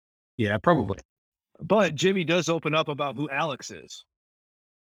that one. yeah, probably. But Jimmy does open up about who Alex is.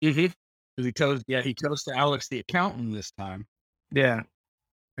 He tells to Alex the accountant this time, Yeah.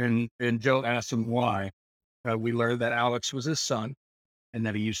 and Joe asks him why. We learned that Alex was his son, and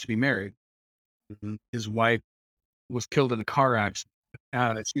that he used to be married. His wife was killed in a car accident.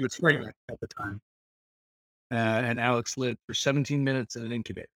 She was pregnant at the time, and Alex lived for 17 minutes in an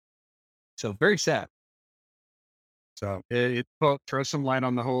incubator. So very sad. So it throws some light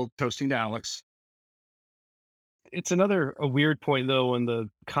on the whole toasting to Alex. It's a weird point, though, in the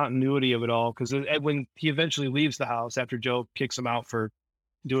continuity of it all, because when he eventually leaves the house after Joe kicks him out for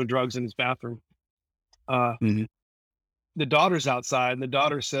doing drugs in his bathroom, the daughter's outside, and the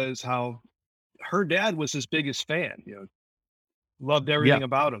daughter says how her dad was his biggest fan, loved everything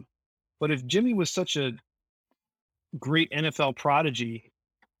about him. But if Jimmy was such a great NFL prodigy,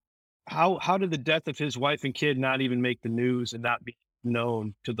 how did the death of his wife and kid not even make the news and not be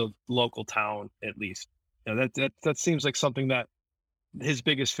known to the local town, at least? That seems like something that his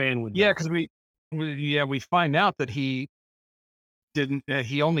biggest fan would do. Yeah, because we find out that he didn't.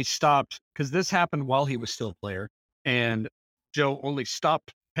 He only stopped because this happened while he was still a player, and Joe only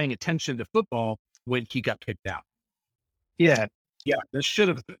stopped paying attention to football when he got kicked out. Yeah.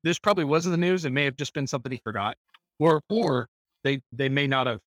 This probably wasn't the news. It may have just been something he forgot, or they may not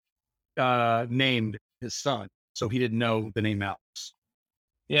have named his son, so he didn't know the name Alex.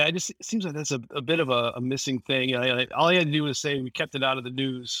 Yeah, it seems like that's a bit of a missing thing. All he had to do was say we kept it out of the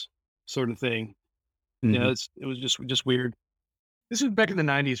news, sort of thing. Mhm. It was just weird. This was back in the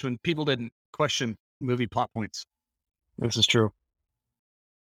 90s when people didn't question movie plot points. This is true.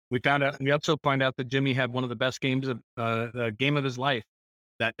 We also find out that Jimmy had one of the best games of the game of his life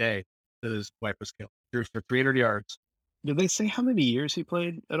that day that his wife was killed. Threw for 300 yards. Did they say how many years he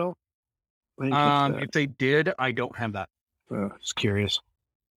played at all? If they did, I don't have that. Just curious.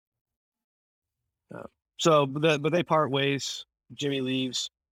 But they part ways. Jimmy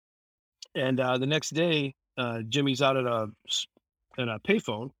leaves, and the next day, Jimmy's out at a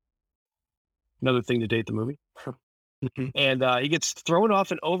payphone. Another thing to date the movie. And he gets thrown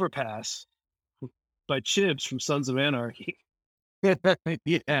off an overpass by Chibs from Sons of Anarchy.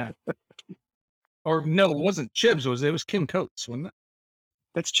 Yeah. Or no, it wasn't Chibs. It was Kim Coates, wasn't it?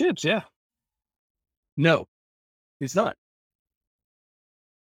 That's Chibs, yeah. No, he's not.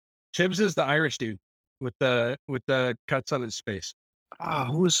 Chibs is the Irish dude with the cuts on his face.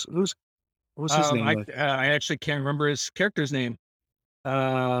 Who's his name? I actually can't remember his character's name.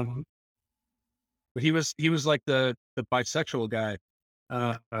 But he was like the bisexual guy.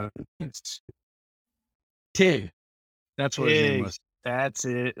 Tig. That's what his name was. That's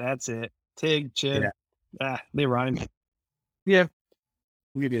it. Tig, Chib. Yeah. They rhyme. Yeah,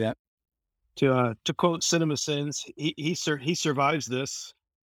 we can do that. To quote Cinema Sins, he survives this.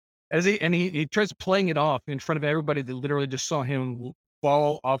 He tries playing it off in front of everybody that literally just saw him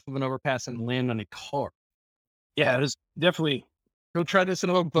fall off of an overpass and land on a car. Yeah, it was definitely. Go try this at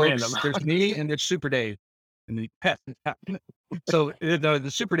home, folks. There's me and there's Super Dave. And the pet. So the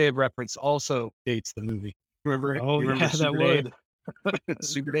Super Dave reference also dates the movie. Remember? Oh, yeah, Super that would.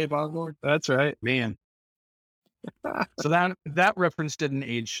 Super Dave Osborne? That's right. Man. So that reference didn't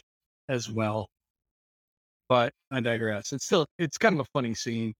age as well. But I digress. It's kind of a funny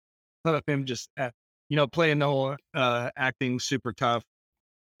scene. Of him just playing the whole acting super tough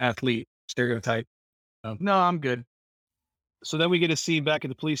athlete stereotype. No, I'm good. So then we get a scene back at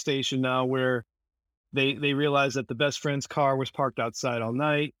the police station now where they realize that the best friend's car was parked outside all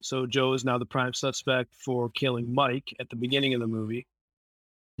night. So Joe is now the prime suspect for killing Mike at the beginning of the movie.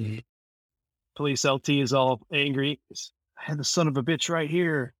 Mhm. Police LT is all angry. I had the son of a bitch right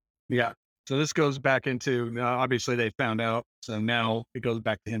here. Yeah. So this goes back into obviously they found out. So now it goes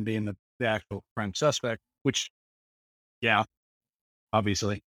back to him being the actual prime suspect, which, yeah,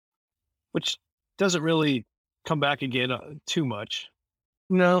 obviously. Which doesn't really come back again too much.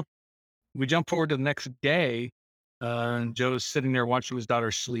 No. We jump forward to the next day. Joe's sitting there watching his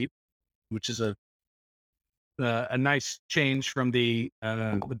daughter sleep, which is a nice change from the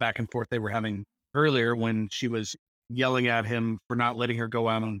back and forth they were having earlier when she was yelling at him for not letting her go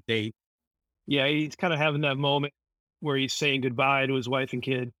out on a date. Yeah, he's kind of having that moment where he's saying goodbye to his wife and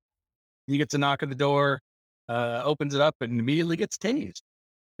kid. He gets a knock at the door, opens it up, and immediately gets tased.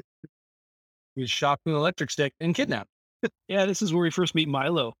 He's shocked with an electric stick and kidnapped. Yeah, this is where we first meet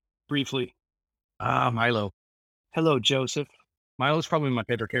Milo briefly. Milo. Hello, Joseph. Milo's probably my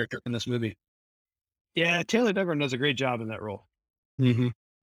favorite character in this movie. Yeah, Taylor Devereaux does a great job in that role. Mm-hmm.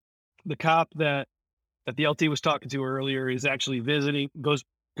 The cop that the LT was talking to earlier is actually visiting, goes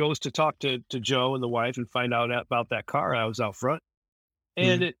to talk to Joe and the wife and find out about that car that was out front.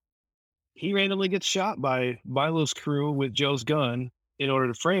 And he randomly gets shot by Milo's crew with Joe's gun in order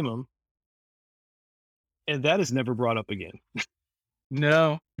to frame him. And that is never brought up again.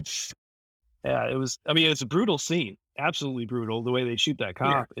 No. Yeah, it's a brutal scene. Absolutely brutal, the way they shoot that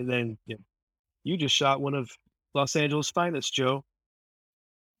cop. Yeah. And then you just shot one of Los Angeles' finest, Joe.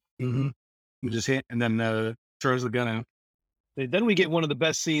 Mm-hmm. We just hit and then throws the gun out. Then we get one of the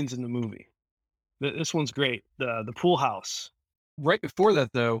best scenes in the movie. This one's great. The pool house. Right before that,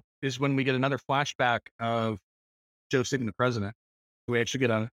 though, is when we get another flashback of Joe sitting the president. We actually get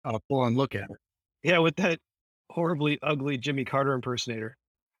a full-on look at it. Yeah, with that horribly ugly Jimmy Carter impersonator.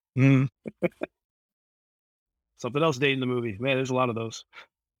 Mm. Something else dating the movie. Man, there's a lot of those.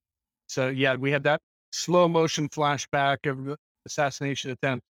 So, yeah, we had that slow motion flashback of the assassination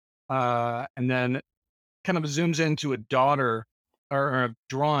attempt. And then kind of zooms into a daughter or a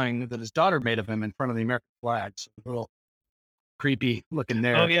drawing that his daughter made of him in front of the American flag. So a little creepy looking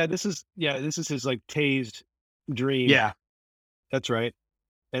there. Oh, yeah, this is his like tased dream. Yeah. That's right.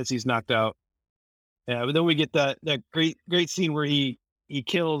 As he's knocked out. Yeah, but then we get that great scene where he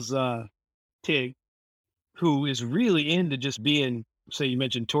kills Tig, who is really into just being, say you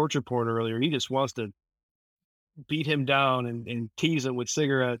mentioned torture porn earlier. He just wants to beat him down and tease him with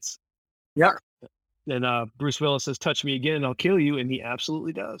cigarettes. Yeah. And Bruce Willis says, "Touch me again and I'll kill you." And he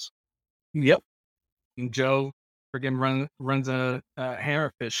absolutely does. Yep. And Joe friggin' runs a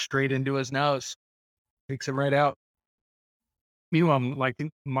hammerfish straight into his nose. Takes him right out. Meanwhile, like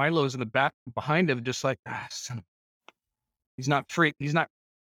Milo's in the back behind him, just like, he's not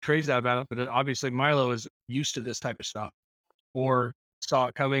crazy about it, but obviously Milo is used to this type of stuff or saw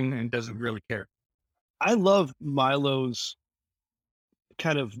it coming and doesn't really care. I love Milo's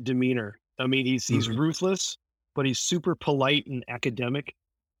kind of demeanor. I mean, he's ruthless, but he's super polite and academic.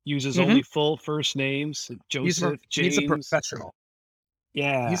 Uses only full first names. Joseph, James. He's a professional.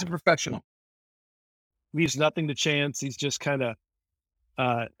 Yeah. He's a professional. Leaves nothing to chance. He's just kind of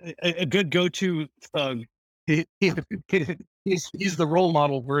a good go-to thug. He's the role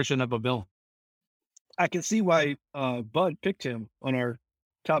model version of a villain. I can see why Bud picked him on our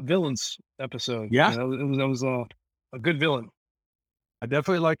top villains episode. Yeah. It was a good villain. I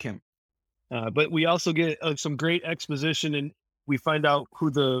definitely like him. But we also get some great exposition, and we find out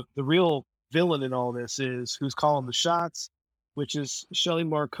who the real villain in all this is, who's calling the shots, which is Shelley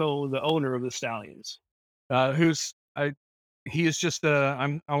Marco, the owner of the Stallions. He is just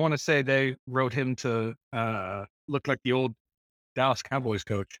I want to say they wrote him to look like the old Dallas Cowboys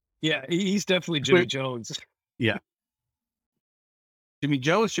coach. Yeah, he's definitely Jimmy Jones. Yeah. Jimmy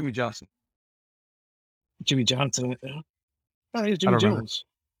Joe is Jimmy Johnson. Jimmy Johnson. Oh, he's Jimmy Jones.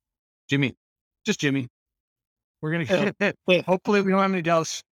 Jimmy. Just Jimmy. We're gonna get hopefully we don't have any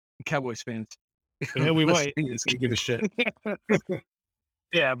Dallas Cowboys fans. Yeah, we might. Give a shit.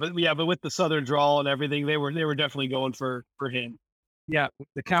 Yeah, but with the Southern drawl and everything, they were definitely going for him. Yeah,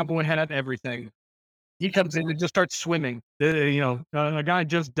 the cowboy hat and everything. He comes in and just starts swimming. A guy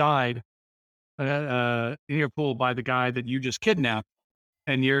just died in your pool by the guy that you just kidnapped,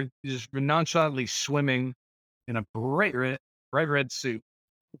 and you're just nonchalantly swimming in a bright red suit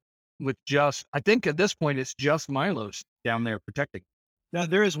with I think at this point it's just Milo's down there protecting. Now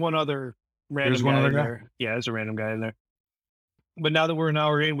there is one other random guy in there. Yeah, there's a random guy in there. But now that we're an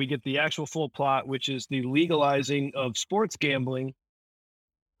hour in, we get the actual full plot, which is the legalizing of sports gambling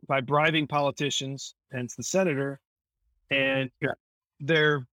by bribing politicians, hence the senator, and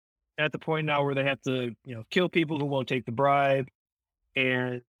they're at the point now where they have to, kill people who won't take the bribe,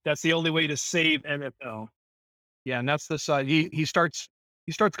 and that's the only way to save NFL. Yeah, and that's the side he starts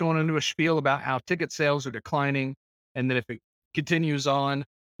going into a spiel about how ticket sales are declining, and that if it continues on,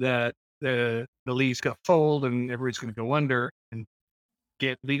 that the league's gonna fold and everybody's gonna go under, and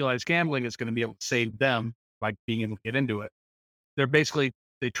get legalized gambling is gonna be able to save them by being able to get into it.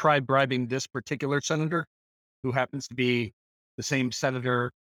 They tried bribing this particular senator, who happens to be the same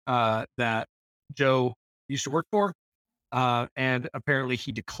senator that Joe used to work for, and apparently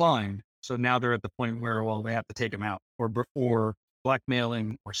he declined. So now they're at the point where, well, they have to take him out or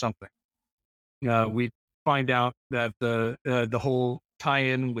blackmailing or something. We find out that the whole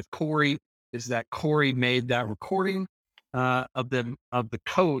tie-in with Corey is that Corey made that recording of the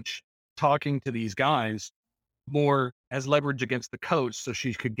coach talking to these guys more as leverage against the coach, so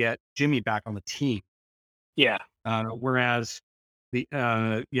she could get Jimmy back on the team. Yeah. Whereas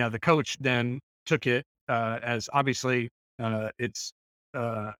the coach then took it as obviously it's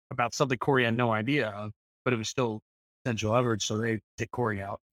about something Corey had no idea of, but it was still potential leverage, so they take Corey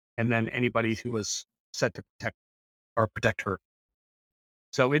out, and then anybody who was set to protect her.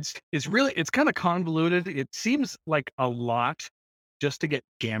 So it's kind of convoluted. It seems like a lot just to get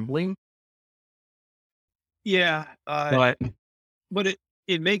gambling. Yeah, but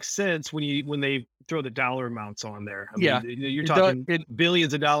it makes sense when they throw the dollar amounts on there. I Yeah, mean, you're talking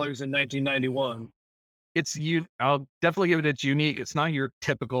billions of dollars in 1991. I'll definitely give it. It's unique. It's not your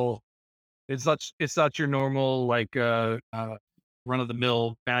typical. It's not your normal like run of the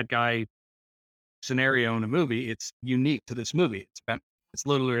mill bad guy scenario in a movie. It's unique to this movie. It's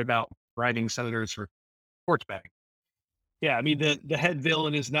literally about writing senators for sports betting. Yeah, I mean the head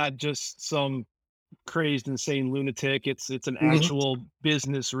villain is not just some crazed, insane lunatic. It's an actual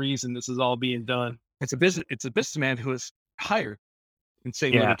business reason this is all being done. It's a businessman who is hired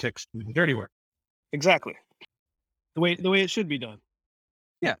insane lunatics to do dirty work. Exactly. The way it should be done.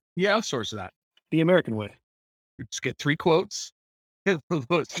 Yeah, he outsources that. The American way. You just get 3 quotes. Put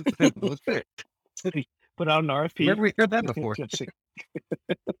out an RFP. Where have we heard that before?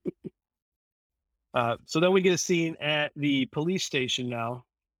 So then we get a scene at the police station now.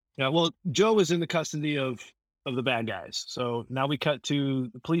 Well, Joe is in the custody of the bad guys. So now we cut to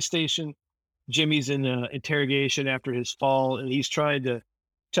the police station. Jimmy's in interrogation after his fall, and he's trying to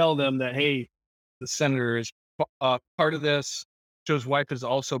tell them that, hey, the senator is part of this. Joe's wife is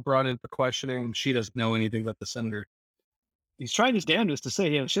also brought in for questioning. She doesn't know anything about the senator. He's trying his damnedest to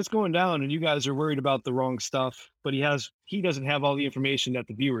say, shit's going down and you guys are worried about the wrong stuff, but he doesn't have all the information that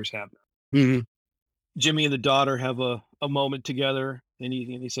the viewers have. Mm-hmm. Jimmy and the daughter have a moment together, and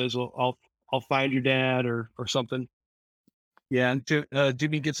he says, well, I'll find your dad or something. Yeah, and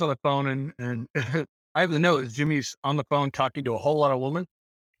Jimmy gets on the phone, and I have the note. Jimmy's on the phone talking to a whole lot of women.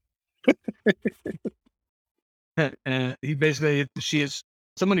 And she is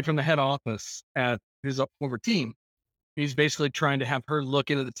somebody from the head office at his former team. He's basically trying to have her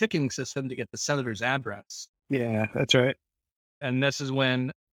look into the ticketing system to get the senator's address. Yeah, that's right. And this is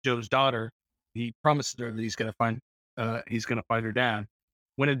when Joe's daughter, he promises her that he's going to find her dad.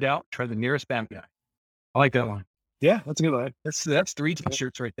 When in doubt, try the nearest bad guy. I like that one. Yeah, that's a good line. That's 3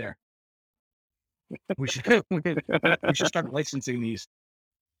 t-shirts right there. We should start licensing these.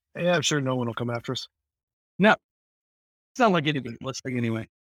 Yeah, I'm sure no one will come after us. No, it's not like anybody listening anyway.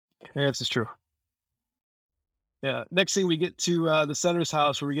 Yeah, this is true. Yeah. Next thing, we get to the senator's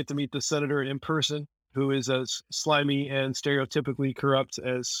house, where we get to meet the senator in person, who is as slimy and stereotypically corrupt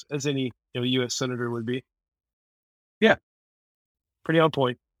as any U.S. senator would be. Yeah, pretty on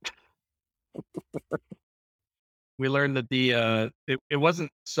point. We learned that it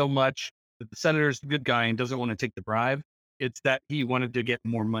wasn't so much that the senator's the good guy and doesn't want to take the bribe. It's that he wanted to get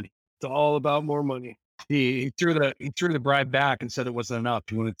more money. It's all about more money. He threw the bribe back and said it wasn't enough.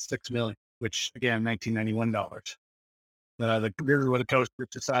 He wanted $6 million, which again, $1991. The coach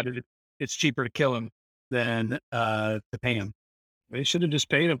decided it's cheaper to kill him than to pay him. They should have just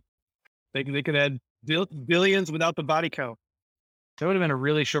paid him. They could have had billions without the body count. That would have been a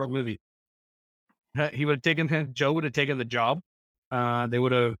really short movie. He would have taken Joe would have taken the job. He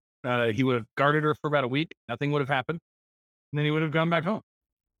would have guarded her for about a week. Nothing would have happened. And then he would have gone back home.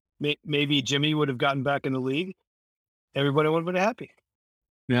 Maybe Jimmy would have gotten back in the league. Everybody would have been happy.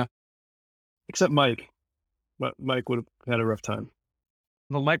 Yeah. Except Mike. But Mike would have had a rough time.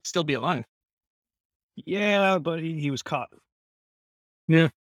 Well, Mike'd still be alive. Yeah, but he was caught. Yeah.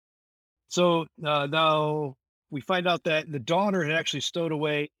 So now we find out that the daughter had actually stowed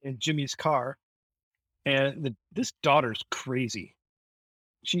away in Jimmy's car. And this daughter's crazy.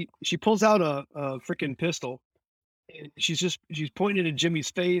 She pulls out a freaking pistol And she's pointing at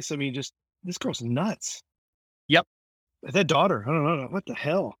Jimmy's face. I mean, just this girl's nuts. Yep. That daughter, I don't know what the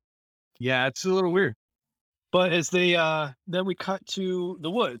hell. Yeah, it's a little weird. But as they then we cut to the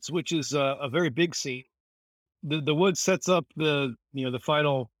woods, which is a very big scene. The woods sets up the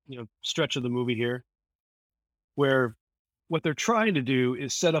final stretch of the movie here, where what they're trying to do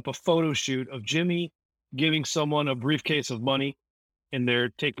is set up a photo shoot of Jimmy giving someone a briefcase of money, and they're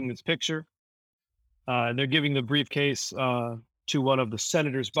taking this picture. And they're giving the briefcase to one of the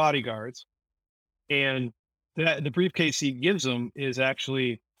senator's bodyguards, and the briefcase he gives them is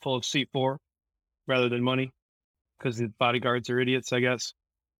actually full of C4 rather than money, because the bodyguards are idiots, I guess.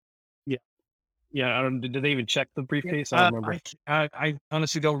 Yeah. I don't. Did they even check the briefcase? I don't remember. I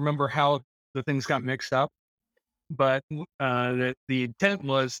honestly don't remember how the things got mixed up, but the intent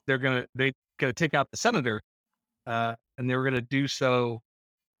was they're gonna take out the senator, and they were gonna do so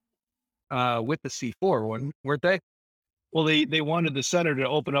with the C4, weren't they? Well, they wanted the senator to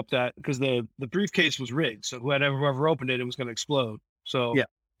open up that, because the briefcase was rigged, so whoever opened it, it was going to explode. So yeah,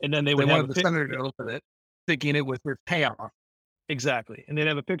 and then they wanted the senator to open it, thinking it was their payoff. Exactly, and they'd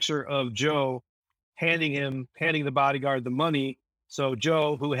have a picture of Joe handing the bodyguard the money. So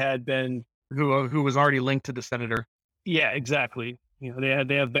Joe, who was already linked to the senator. Yeah, exactly. They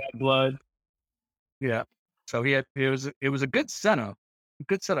have bad blood. Yeah, so it was a good setup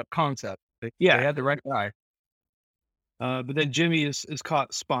concept. They had the right guy. But then Jimmy is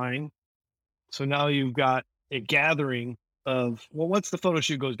caught spying. So now you've got a gathering of, once the photo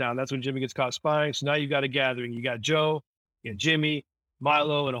shoot goes down, that's when Jimmy gets caught spying. So now you've got a gathering. You got Joe, you got Jimmy,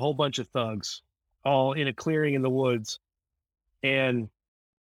 Milo, and a whole bunch of thugs, all in a clearing in the woods. And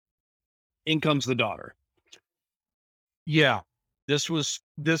in comes the daughter. Yeah, this was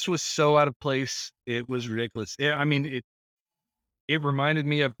so out of place. It was ridiculous. I mean, it reminded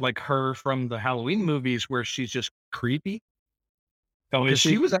me of like her from the Halloween movies, where she's just creepy. Oh, is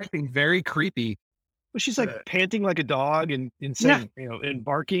she was acting very creepy. Well, she's like panting like a dog and saying, and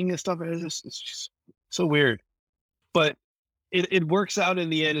barking and stuff. It's just so weird. But it works out in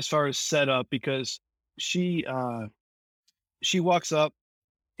the end as far as setup, because she walks up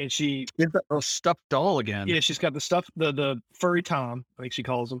and she gets a stuffed doll again. Yeah, she's got the furry Tom, I think she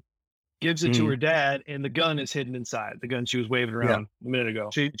calls him. Gives it to her dad, and the gun is hidden inside. The gun she was waving around a minute ago.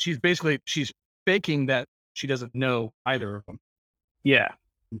 She's faking that she doesn't know either of them. Yeah,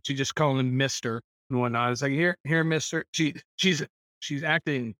 she just calling him Mister and whatnot. It's like, here, Mister. She's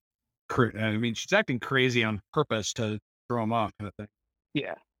acting. I mean, she's acting crazy on purpose to throw him off, kind of thing.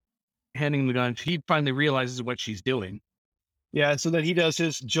 Yeah, handing the gun. He finally realizes what she's doing. Yeah, so then he does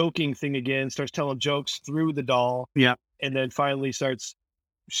his joking thing again, starts telling jokes through the doll. Yeah, and then finally starts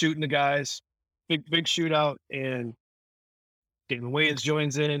shooting the guys. Big shootout, and Damon Wayans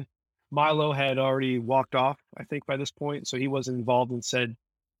joins in. Milo had already walked off, I think, by this point, so he wasn't involved in said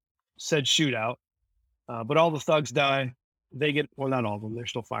shootout. But all the thugs die. They get, well, not all of them. They're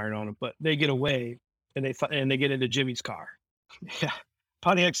still firing on them, but they get away, and they get into Jimmy's car. Yeah,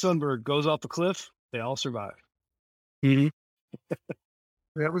 Pontiac Sunbird goes off the cliff. They all survive. Mm-hmm.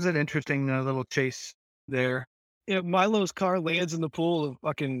 That was an interesting little chase there. Yeah, Milo's car lands in the pool of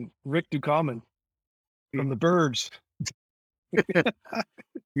fucking Rick Ducommun from The Burbs.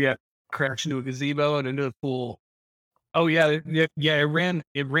 Yeah, crashed into a gazebo and into the pool. Oh yeah. It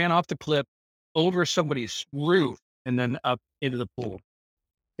ran off the cliff over somebody's roof and then up into the pool.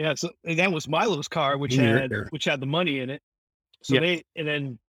 Yeah, so that was Milo's car, which had the money in it. So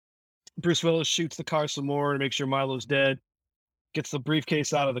then Bruce Willis shoots the car some more to make sure Milo's dead. Gets the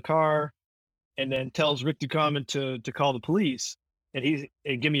briefcase out of the car, and then tells Rick Ducommun to call the police. And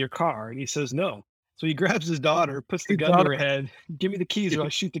give me your car. And he says no. So he grabs his daughter, puts the gun to her head. Give me the keys or I'll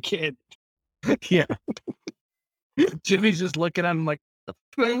shoot the kid. Yeah. Jimmy's just looking at him like,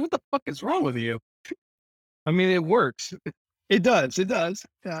 what the fuck is wrong with you? I mean, it works. It does.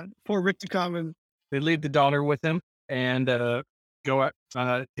 Yeah. Poor Rick Ducommun. They leave the daughter with him and go out,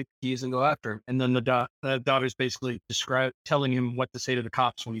 take the keys and go after him. And then the daughter's basically telling him what to say to the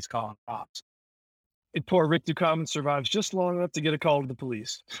cops when he's calling cops. And poor Rick Ducommun survives just long enough to get a call to the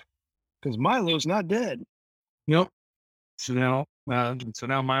police. Because Milo's not dead. Nope. So now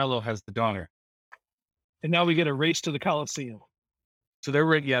Milo has the daughter. And now we get a race to the Coliseum. So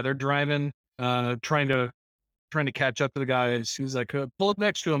they're driving, trying to catch up to the guys. He's like, pull up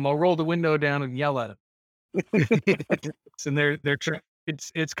next to him. I'll roll the window down and yell at him. And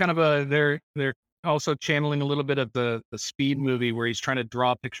it's kind of they're also channeling a little bit of the Speed movie where he's trying to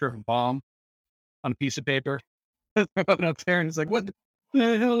draw a picture of a bomb on a piece of paper. Up there, and it's like, what the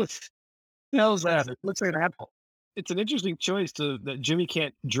hell is that? It looks like an apple. It's an interesting choice that Jimmy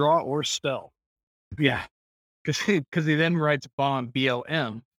can't draw or spell. Yeah. because he then writes bomb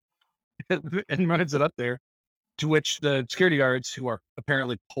BLM and runs it up there. To which the security guards, who are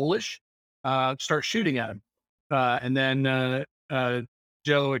apparently Polish, start shooting at him. And then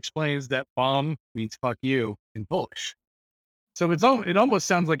Joe explains that bomb means "fuck you" in Polish. So it almost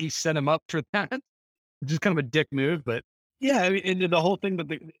sounds like he set him up for that. Just kind of a dick move, but Yeah, I mean, and the whole thing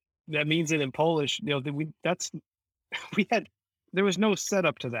that means it in Polish. There was no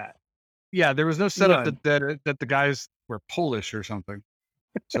setup to that. yeah, there was no setup None. that the guys were Polish or something.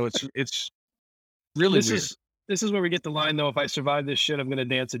 So it's really weird. This is where we get the line though. If I survive this shit, I'm gonna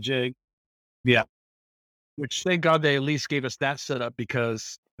dance a jig. Yeah. Which thank God they at least gave us that setup,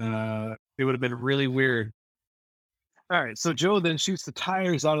 because it would have been really weird. All right, so Joe then shoots the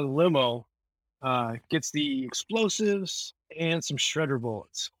tires out of the limo, gets the explosives and some shredder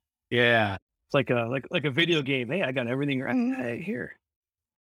bullets. Yeah, It's like a video game. Hey, I got everything right here.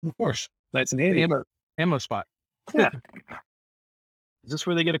 of course. Nice and handy. Ammo spot. Yeah. Is this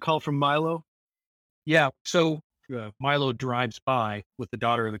where they get a call from Milo? Yeah. So Milo drives by with the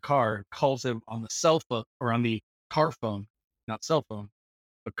daughter in the car, calls him on the cell phone, or on the car phone, not cell phone,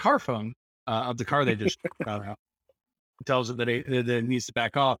 but car phone of the car they just got out. Tells him that it needs to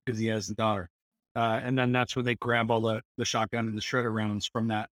back off because he has the daughter. And then that's when they grab all the shotgun and the shredder rounds from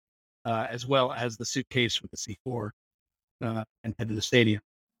that, as well as the suitcase with the C4, and head to the stadium.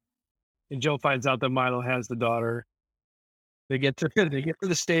 And Joe finds out that Milo has the daughter. They get to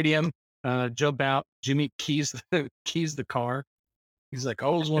the stadium. Jimmy keys the car. He's like, I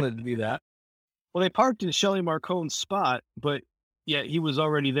always wanted to do that. Well, they parked in Shelly Marcone's spot, but yeah, he was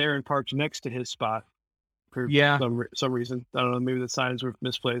already there and parked next to his spot for some reason. I don't know, maybe the signs were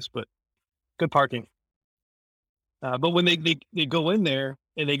misplaced, but good parking. But when they go in there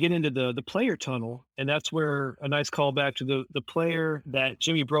and they get into the player tunnel, and that's where a nice callback to the player that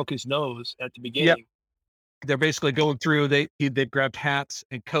Jimmy broke his nose at the beginning. Yep. They're basically going through. They grabbed hats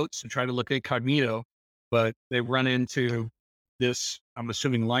and coats to try to look incognito, but they run into this, I'm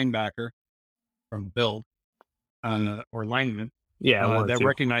assuming, linebacker from Build, or lineman. Yeah, that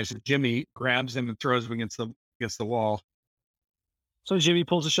recognizes Jimmy, grabs him and throws him against the wall. So Jimmy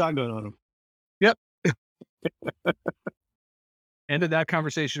pulls a shotgun on him. Yep. Ended that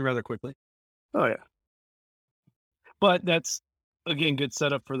conversation rather quickly. Oh yeah. But that's, again, good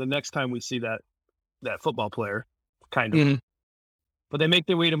setup for the next time we see that football player, kind of. Mm-hmm. But they make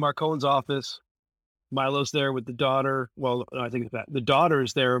their way to Marcone's office. Milo's there with the daughter. Well, I think it's that. The daughter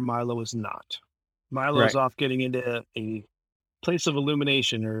is there. Milo is not. Milo's off getting into a place of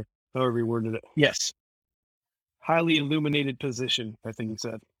illumination, or however he worded it. Yes. Highly illuminated position, I think he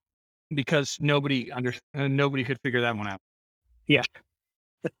said. Because nobody could figure that one out. Yeah.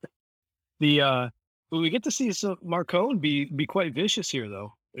 We get to see Marcone be quite vicious here,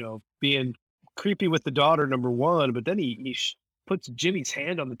 though. Being creepy with the daughter, number one, but then he puts Jimmy's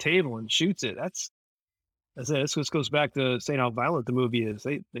hand on the table and shoots it. This just goes back to saying how violent the movie is.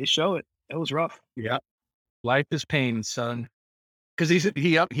 They show it. It was rough. Yeah. Life is pain, son. Because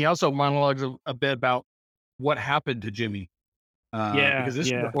he also monologues a bit about what happened to Jimmy. Because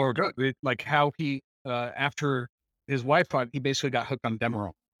this is like how he after his wife fought, he basically got hooked on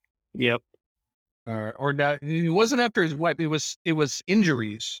Demerol. Yep. Or not, it wasn't after his wife. It was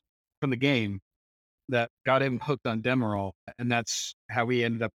injuries from the game that got him hooked on Demerol, and that's how he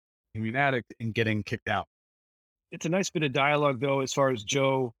ended up being an addict and getting kicked out. It's a nice bit of dialogue, though, as far as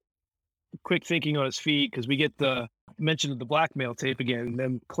Joe quick thinking on his feet, because we get the mention of the blackmail tape again,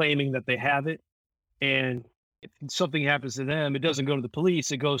 them claiming that they have it, and if something happens to them, it doesn't go to the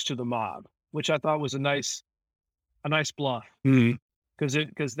police, it goes to the mob, which I thought was a nice bluff. Mm-hmm.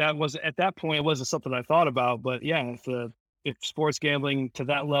 Because that was, at that point, it wasn't something I thought about. But yeah, if sports gambling to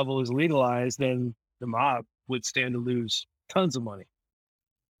that level is legalized, then the mob would stand to lose tons of money.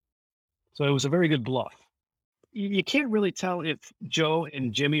 So it was a very good bluff. You can't really tell if Joe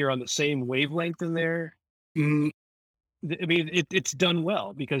and Jimmy are on the same wavelength in there. Mm-hmm. I mean, it's done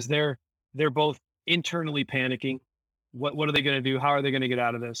well, because they're both internally panicking. What are they going to do? How are they going to get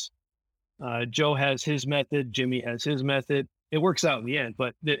out of this? Joe has his method. Jimmy has his method. It works out in the end,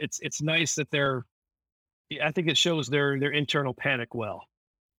 but it's nice that I think it shows their internal panic well.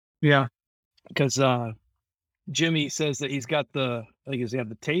 Yeah. Because Jimmy says that he's got does he have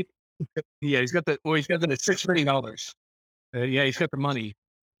the tape? Yeah, he's got the $6 million. Yeah, he's got the money.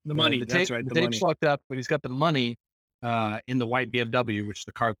 The money, that's right. The tape's locked up, but he's got the money in the white BMW, which is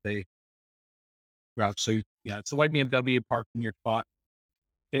the car they route. So yeah, it's the white BMW parked in your spot.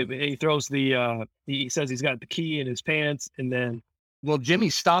 He throws he says he's got the key in his pants, and then Jimmy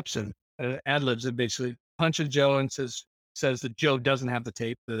stops him, ad-libs it, basically punches Joe and says that Joe doesn't have the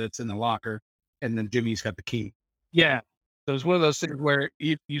tape, that it's in the locker. and then Jimmy's got the key. Yeah. So it's one of those things where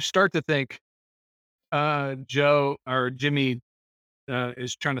you start to think Joe or Jimmy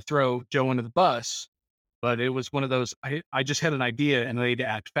is trying to throw Joe under the bus, but it was one of those, I just had an idea and I need to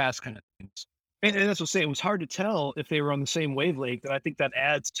act fast kind of things. And that's what I'm saying. It was hard to tell if they were on the same wavelength. And I think that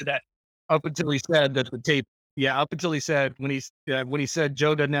adds to that. Up until he said that the tape, up until he said, when he said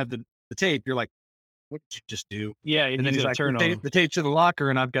Joe doesn't have the tape, you're like, what did you just do? Yeah. And then he's like, turn on. the tape's in the locker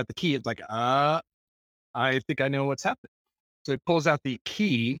and I've got the key. It's like, I think I know what's happening. So he pulls out the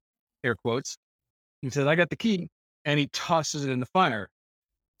key, air quotes. He says, I got the key. And he tosses it in the fire.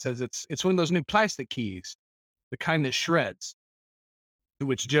 Says it's one of those new plastic keys, the kind that shreds. To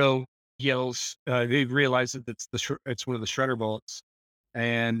which Joe yells, they realize that it's one of the shredder bullets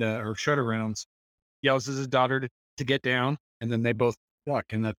and or shredder rounds. Yells at his daughter to get down, and then they both duck,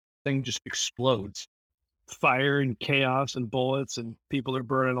 and that thing just explodes. Fire and chaos and bullets, and people are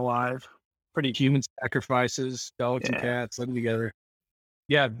burning alive. Pretty human sacrifices, dogs and cats living together.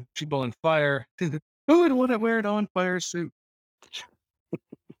 Yeah, people on fire. Who would want to wear an on fire suit?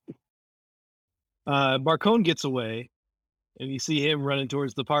 Marcone gets away, and you see him running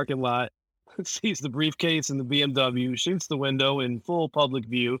towards the parking lot, sees the briefcase and the BMW, shoots the window in full public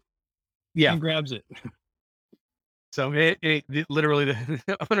view, and grabs it. So it literally,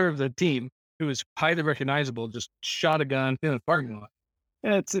 the owner of the team, who is highly recognizable, just shot a gun in the parking lot.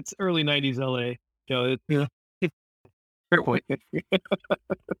 Yeah, it's early 90s LA. You know, Fair point.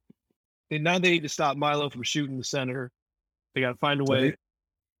 And now they need to stop Milo from shooting the senator. They got to find a way. Right.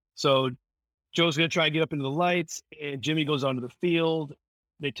 So Joe's going to try and get up into the lights, and Jimmy goes onto the field.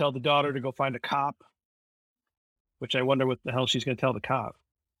 They tell the daughter to go find a cop, which I wonder what the hell she's going to tell the cop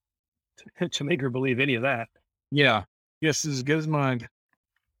to make her believe any of that. Yeah. Yes, as good as mine.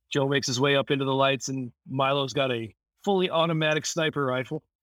 Joe makes his way up into the lights, and Milo's got a fully automatic sniper rifle.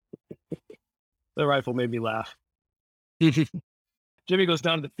 The rifle made me laugh. Jimmy goes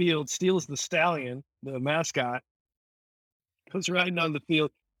down to the field, steals the stallion, the mascot, goes riding on the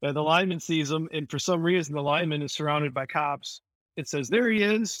field. The lineman sees him, and for some reason, the lineman is surrounded by cops. It says, there he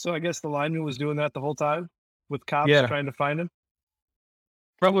is. So I guess the lineman was doing that the whole time with cops trying to find him.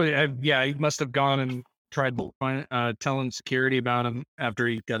 Probably, he must have gone and tried telling security about him after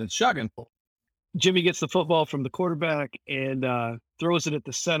he got his shotgun pulled. Jimmy gets the football from the quarterback and throws it at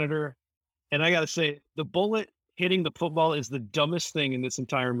the senator. And I got to say, the bullet hitting the football is the dumbest thing in this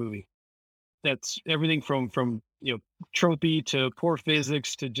entire movie. That's everything from tropey to poor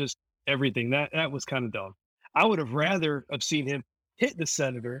physics to just everything. That was kind of dumb. I would have rather have seen him hit the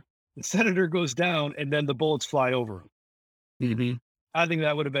senator. The senator goes down, and then the bullets fly over him. Mm-hmm. I think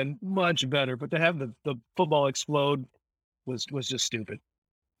that would have been much better. But to have the football explode was just stupid.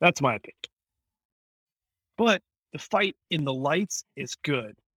 That's my opinion. But the fight in the lights is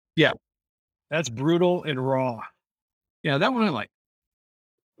good. Yeah. That's brutal and raw. Yeah, that one I like.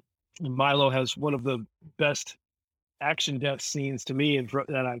 Milo has one of the best action death scenes to me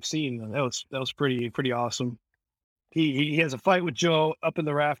that I've seen. That was pretty awesome. He has a fight with Joe up in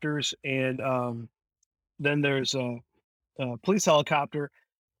the rafters, and then there's a police helicopter.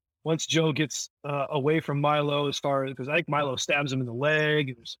 Once Joe gets away from Milo, because I think Milo stabs him in the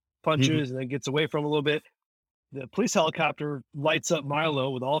leg, there's punches, and then gets away from him a little bit. The police helicopter lights up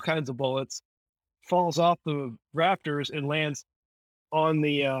Milo with all kinds of bullets, falls off the rafters, and lands on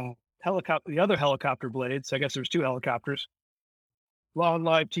the other helicopter blades. I guess there's two helicopters. On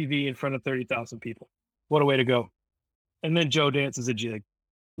live TV in front of 30,000 people. What a way to go. And then Joe dances a jig.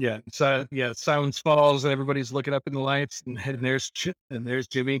 Yeah. So silence falls and everybody's looking up in the lights, and there's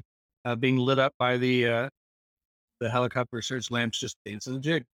Jimmy being lit up by the helicopter search lamps, just dancing a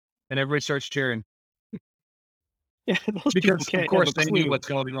jig, and everybody starts cheering. Yeah, those because people of course they knew what's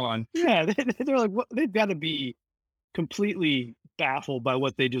going on. Yeah, they're like, what? They've got to be completely baffled by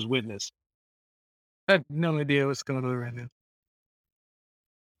what they just witnessed. I have no idea what's going on right now.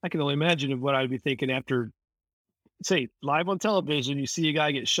 I can only imagine what I'd be thinking after, say, live on television, you see a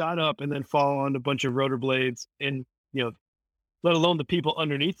guy get shot up and then fall on a bunch of rotor blades, and let alone the people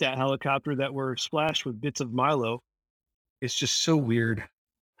underneath that helicopter that were splashed with bits of Milo. It's just so weird.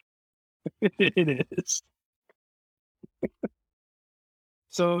 It is.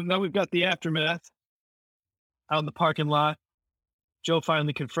 So now we've got the aftermath out in the parking lot. Joe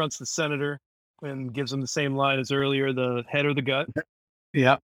finally confronts the senator and gives him the same line as earlier, the head or the gut.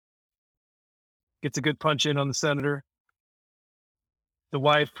 Yeah. Gets a good punch in on the senator. The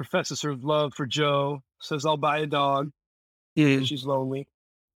wife professes her love for Joe, says, I'll buy a dog. She's lonely.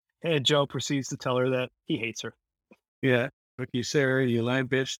 And Joe proceeds to tell her that he hates her. Yeah. Look, you Sarah, you lying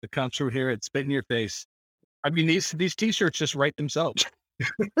bitch. The cops were here. It's spit in your face. I mean, these T-shirts just write themselves.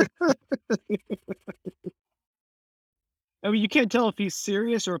 I mean, you can't tell if he's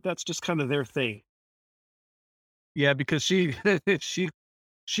serious or if that's just kind of their thing. Yeah, because she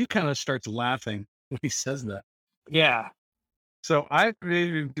she kind of starts laughing when he says that. Yeah. So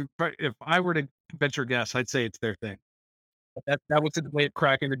if I were to venture a guess, I'd say it's their thing. But that was the way of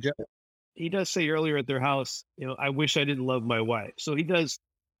cracking the joke. He does say earlier at their house, I wish I didn't love my wife. So he does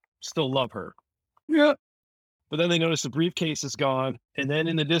still love her. Yeah. But then they notice the briefcase is gone. And then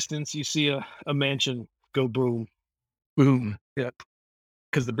in the distance, you see a mansion go boom. Boom. Yeah.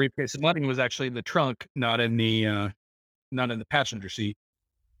 Because the briefcase of money was actually in the trunk, not in the passenger seat.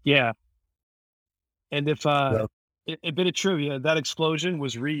 Yeah. And if a bit of trivia, that explosion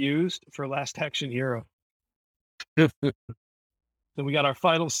was reused for Last Action Hero. Then we got our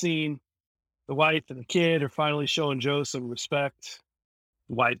final scene. The wife and the kid are finally showing Joe some respect.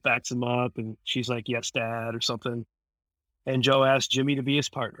 The wife backs him up and she's like, "Yes, Dad," or something. And Joe asks Jimmy to be his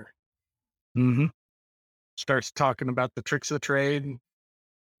partner. Mm-hmm. Starts talking about the tricks of the trade.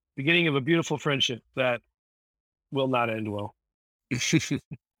 Beginning of a beautiful friendship that will not end well.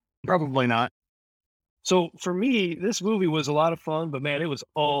 Probably not. So for me, this movie was a lot of fun, but man, it was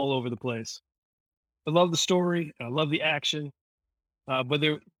all over the place. I love the story. I love the action. But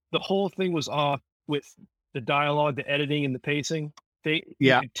the whole thing was off with the dialogue, the editing, and the pacing. You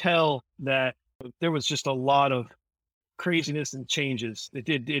could tell that there was just a lot of craziness and changes. It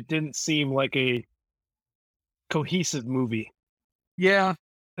didn't seem like a cohesive movie. Yeah,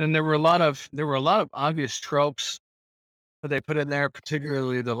 and there were a lot of obvious tropes that they put in there,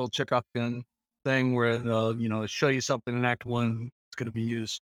 particularly the whole Chekhov gun thing, where they'll show you something in Act 1, it's going to be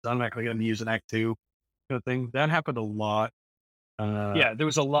used. It's automatically going to be used in Act 2, kind of thing. That happened a lot. Yeah, there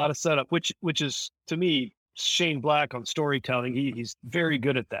was a lot of setup, which is, to me, Shane Black on storytelling. He's very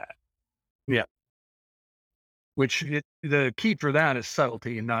good at that. Yeah. The key for that is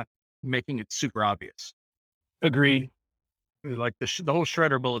subtlety and not making it super obvious. Agreed. Like the whole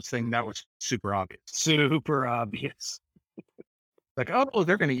shredder bullets thing, that was super obvious. Super obvious. Like, oh,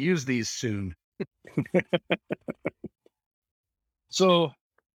 they're going to use these soon. So,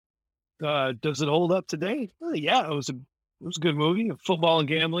 does it hold up today? Yeah, it was a good movie. Football and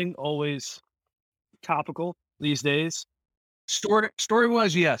gambling, always topical these days.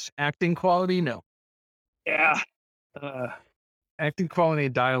 Story-wise, yes. Acting quality, no. Yeah. Acting quality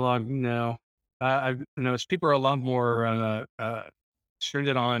and dialogue, no. I've noticed people are a lot more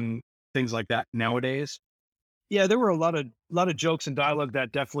stringent on things like that nowadays. Yeah, there were a lot of jokes and dialogue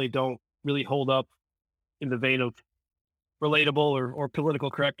that definitely don't really hold up in the vein of relatable or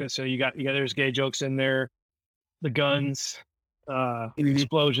political correctness. So you got there's gay jokes in there, the guns,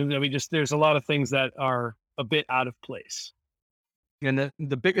 explosions. I mean, just there's a lot of things that are a bit out of place. And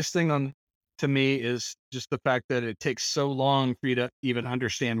the biggest thing to me is just the fact that it takes so long for you to even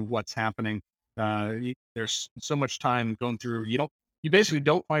understand what's happening. There's so much time going through. You basically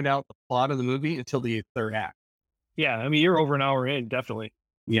don't find out the plot of the movie until the third act. Yeah, I mean, you're over an hour in, definitely.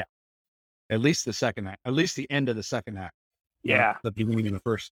 Yeah, at least the second act, at least the end of the second act. Yeah, the beginning of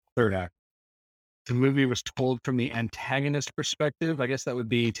the third act. The movie was told from the antagonist perspective. I guess that would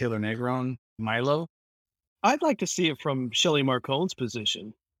be Taylor Negron, Milo. I'd like to see it from Shelley Marcone's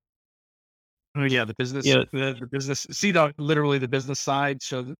position. Oh yeah, the business. Yeah. The business. See literally the business side.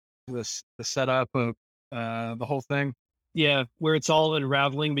 So the setup of the whole thing. Yeah, where it's all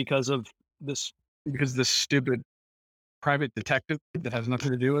unraveling because this stupid private detective that has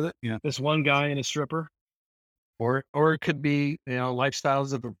nothing to do with it. Yeah, this one guy and a stripper. Or it could be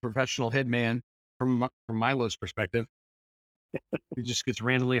lifestyles of a professional hitman from Milo's perspective. He just gets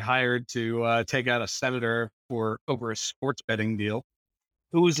randomly hired to take out a senator over a sports betting deal.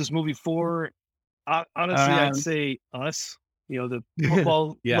 Who is this movie for? Honestly, I'd say us. The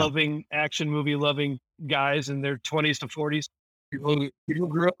football loving, action movie loving guys in their 20s to 40s. People who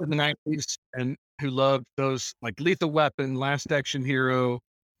grew up in the 90s and who loved those like Lethal Weapon, Last Action Hero,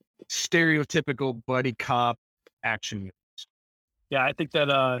 stereotypical buddy cop action movies. Yeah, I think that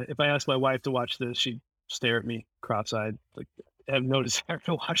if I asked my wife to watch this, she'd stare at me cross-eyed. Like, I have no desire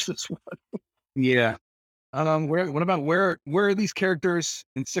to watch this one. Yeah. Where are these characters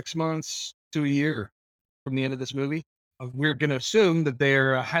in 6 months to a year from the end of this movie? We're going to assume that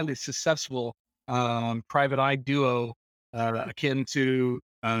they're a highly successful private eye duo akin to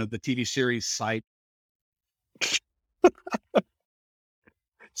the TV series Sight.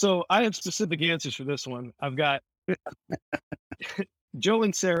 So I have specific answers for this one. I've got Joe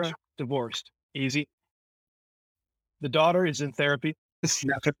and Sarah divorced. Easy. The daughter is in therapy.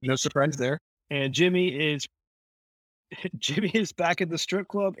 No surprise there. And Jimmy is back at the strip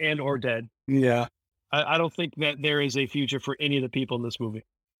club and or dead. Yeah. I don't think that there is a future for any of the people in this movie.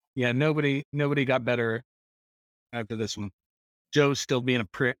 Yeah, nobody got better after this one. Joe's still being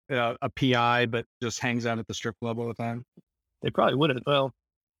a PI, but just hangs out at the strip club all the time. They probably wouldn't. Well,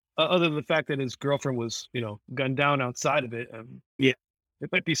 other than the fact that his girlfriend was, gunned down outside of it. Yeah. There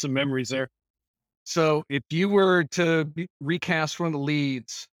might be some memories there. So if you were to recast one of the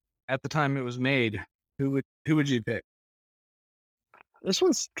leads at the time it was made, who would you pick? This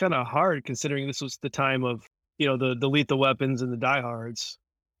one's kind of hard considering this was the time of, the Lethal Weapons and the Die Hards.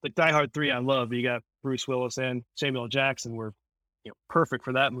 Like Die Hard 3, I love. You got Bruce Willis and Samuel L. Jackson were, perfect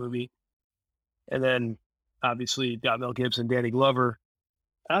for that movie. And then obviously you got Mel Gibson, Danny Glover.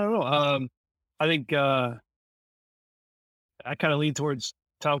 I don't know. I think I kind of lean towards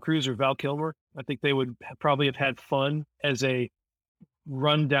Tom Cruise or Val Kilmer. I think they would probably have had fun as a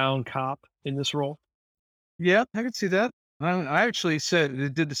rundown cop in this role. Yeah, I could see that. I actually said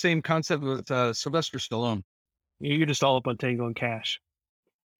it did the same concept with Sylvester Stallone. You're just all up on Tango and Cash.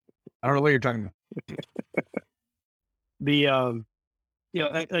 I don't know what you're talking about. The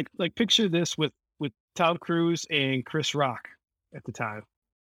like picture this with Tom Cruise and Chris Rock at the time.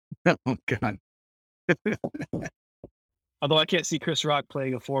 Oh God. Although I can't see Chris Rock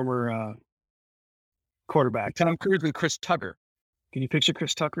playing a former quarterback. Tom Cruise with Chris Tucker. Can you picture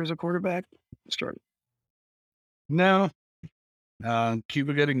Chris Tucker as a quarterback? Start. No.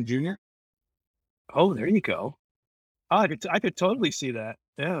 Cuba Gooding Jr. Oh, there you go. Oh, I could totally see that.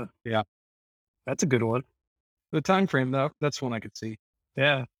 Yeah. Yeah. That's a good one. The time frame though, that's one I could see.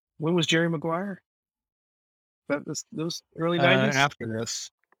 Yeah. When was Jerry Maguire? Those early 90s? After this.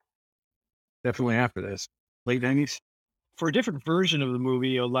 Definitely after this. Late 90s. For a different version of the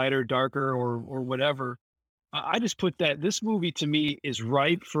movie, lighter, darker, or whatever, I just put that this movie to me is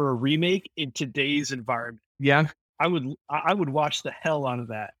ripe for a remake in today's environment. Yeah. I would watch the hell out of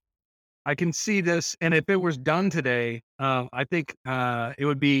that. I can see this, and if it was done today, I think it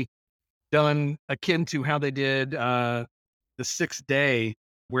would be done akin to how they did The Sixth Day,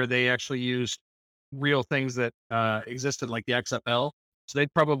 where they actually used real things that existed, like the XFL. So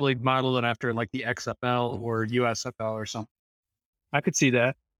they'd probably model it after like the XFL or USFL or something. I could see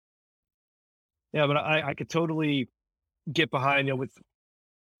that. Yeah, but I could totally get behind, with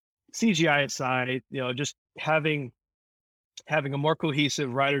CGI aside, just having a more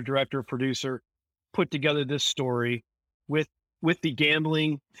cohesive writer, director, producer put together this story with the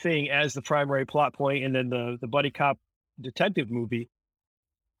gambling thing as the primary plot point, and then the buddy cop detective movie.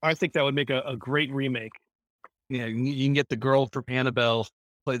 I think that would make a great remake. Yeah, you can get the girl from Annabelle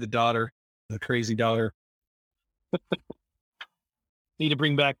play the daughter, the crazy daughter. Need to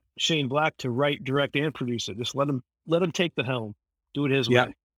bring back Shane Black to write, direct, and produce it. Just let him take the helm. Do it his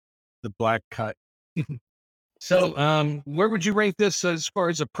way. The black cut. So, where would you rate this as far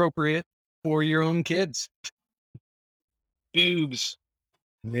as appropriate for your own kids? Boobs.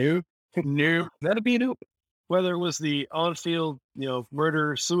 Nope. That'd be a nope. Whether it was the on-field,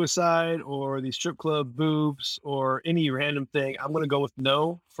 murder, suicide, or the strip club boobs, or any random thing, I'm going to go with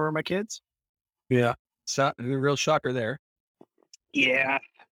no for my kids. Yeah. So, a real shocker there. Yeah.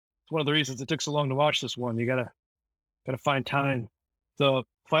 It's one of the reasons it took so long to watch this one. You gotta find time. So,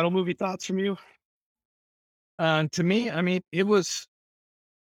 final movie thoughts from you? To me, I mean, it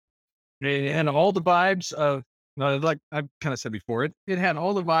had all the vibes of, like I've kind of said before, it had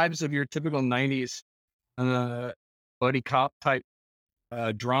all the vibes of your typical 90s buddy cop type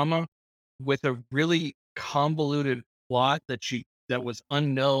drama with a really convoluted plot that was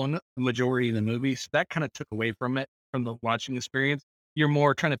unknown the majority of the movie. So that kind of took away from it, from the watching experience. You're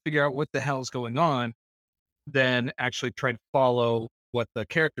more trying to figure out what the hell is going on than actually try to follow what the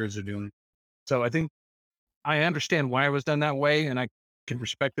characters are doing. So I think I understand why it was done that way, and I can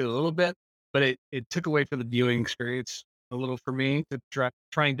respect it a little bit, but it took away from the viewing experience a little for me to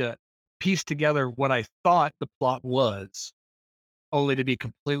trying to piece together what I thought the plot was, only to be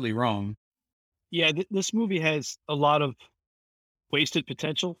completely wrong. Yeah, this movie has a lot of wasted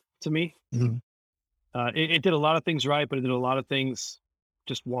potential to me. Mm-hmm. It did a lot of things right, but it did a lot of things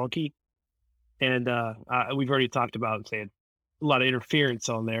just wonky. And we've already talked about saying a lot of interference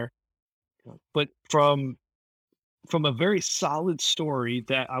on there. But from a very solid story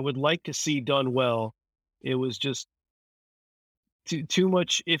that I would like to see done well, it was just too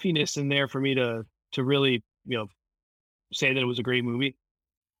much iffiness in there for me to really, say that it was a great movie.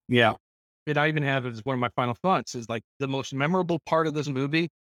 Yeah. And I even have it as one of my final thoughts is like the most memorable part of this movie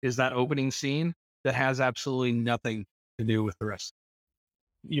is that opening scene that has absolutely nothing to do with the rest.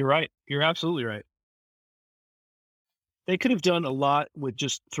 You're right. You're absolutely right. They could have done a lot with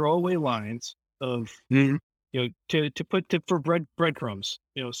just throwaway lines of for breadcrumbs,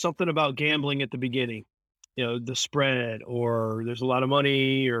 something about gambling at the beginning, the spread, or there's a lot of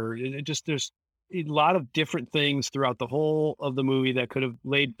money, or there's a lot of different things throughout the whole of the movie that could have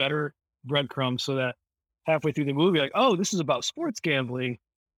laid better breadcrumbs so that halfway through the movie, like, oh, this is about sports gambling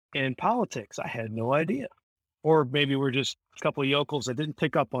and politics. I had no idea. Or maybe we're just a couple of yokels that didn't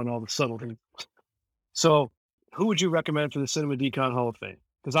pick up on all the subtleties. So who would you recommend for the Cinema Decon Hall of Fame?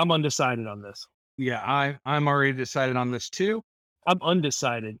 Because I'm undecided on this. Yeah, I'm already decided on this too. I'm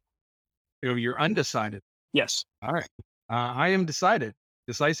undecided. You're undecided. Yes. All right. I am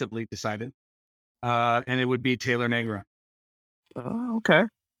decisively decided. And it would be Taylor Negron. Oh, okay.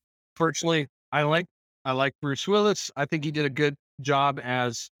 Fortunately, I like Bruce Willis. I think he did a good job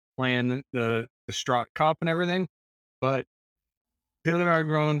as playing the distraught cop and everything. But Taylor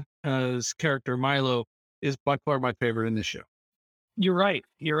Negron's character Milo is by far my favorite in this show. You're right.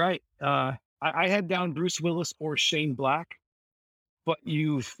 I had down Bruce Willis or Shane Black, but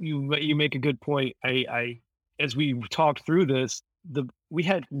you make a good point. I as we talked through this, we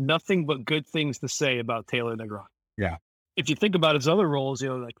had nothing but good things to say about Taylor Negron. Yeah. If you think about his other roles,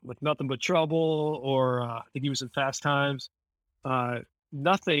 like Nothing But Trouble, or I think he was in Fast Times,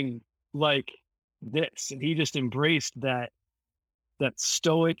 nothing like this, and he just embraced that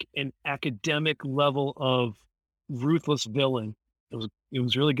stoic and academic level of ruthless villain. It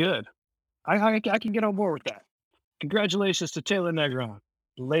was really good. I can get on board with that. Congratulations to Taylor Negron,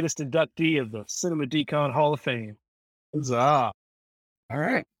 the latest inductee of the Cinema Decon Hall of Fame. Huzzah. All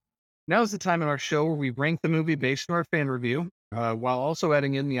right. Now's the time in our show where we rank the movie based on our fan review, while also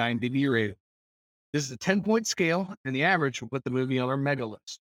adding in the IMDb rating. This is a 10-point scale, and the average will put the movie on our mega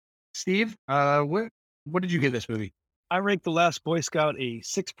list. Steve, what did you give this movie? I ranked The Last Boy Scout a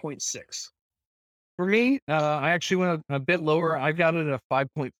 6.6. For me, I actually went a bit lower. I've got it at a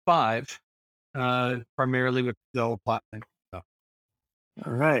 5.5, primarily with the whole plot thing. So.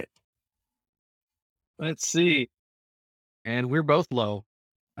 All right. Let's see. And we're both low.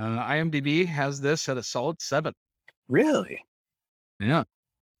 IMDb has this at a solid 7. Really? Yeah.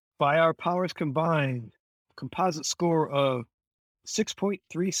 By our powers combined, composite score of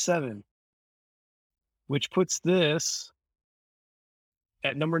 6.37, which puts this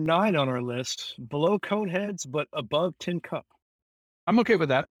at number 9 on our list, below Coneheads, but above Tin Cup. I'm okay with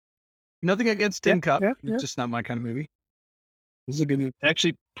that. Nothing against Tin Cup. Yeah. It's just not my kind of movie. This is a good movie.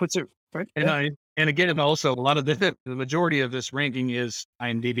 Actually puts it right. And again, also a lot of the majority of this ranking is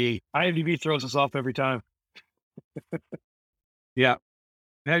IMDb. IMDb throws us off every time. Yeah.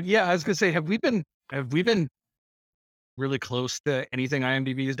 Yeah, I was gonna say, have we been really close to anything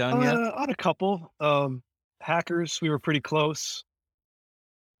IMDb has done yet? On a couple. Hackers, we were pretty close.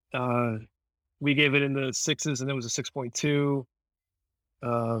 We gave it in the 6s, and it was a 6.2.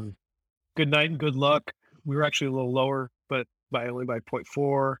 Good Night and Good Luck, we were actually a little lower, but only by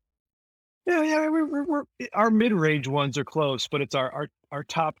 0.4. Yeah, we're our mid-range ones are close, but it's our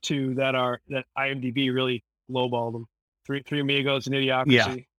top two that IMDb really lowballed them. Three Amigos and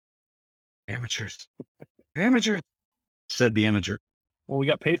Idiocracy. Yeah. Amateurs. Amateur. Said the amateur. Well, we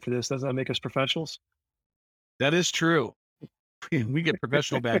got paid for this. Doesn't that make us professionals? That is true. We get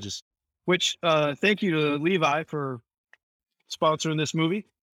professional badges. Which, thank you to Levi for sponsoring this movie.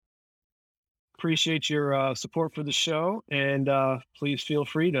 Appreciate your support for the show, and please feel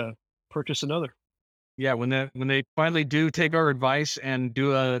free to purchase another. Yeah, when they finally do take our advice and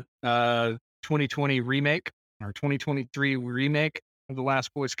do a 2020 remake or 2023 remake of The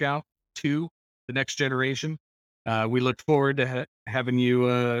Last Boy Scout 2, The Next Generation, we look forward to having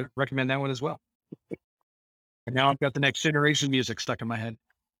you recommend that one as well. And now I've got The Next Generation music stuck in my head.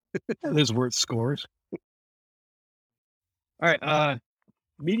 Those word scores. All right,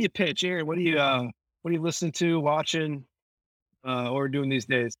 media pitch, Aaron. What are you listening to, watching, or doing these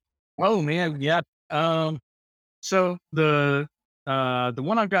days? Oh man, yeah. So the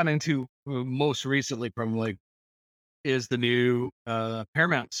one I've gotten into most recently, probably, is the new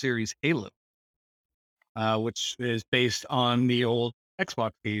Paramount series Halo, which is based on the old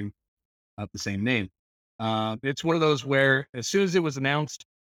Xbox game of the same name. It's one of those where as soon as it was announced,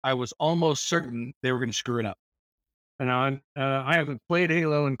 I was almost certain they were going to screw it up. And I haven't played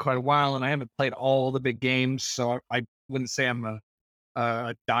Halo in quite a while, and I haven't played all the big games, so I wouldn't say I'm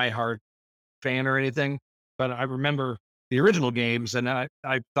a diehard fan or anything. But I remember the original games, and I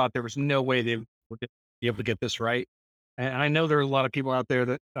thought there was no way they would be able to get this right. And I know there are a lot of people out there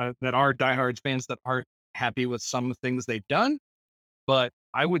that are diehard fans that aren't happy with some things they've done. But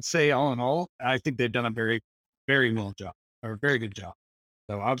I would say, all in all, I think they've done a very, very well job, or a very good job.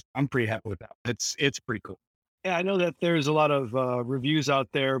 So I'm pretty happy with that. It's pretty cool. Yeah, I know that there's a lot of reviews out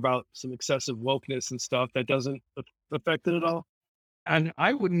there about some excessive wokeness and stuff that doesn't affect it at all. And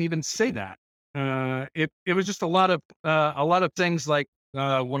I wouldn't even say that. It was just a lot of things like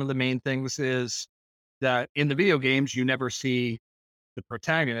one of the main things is that in the video games you never see the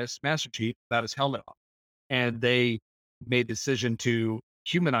protagonist, Master Chief, without his helmet off, and they made the decision to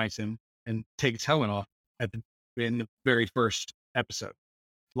humanize him and take his helmet off in the very first episode.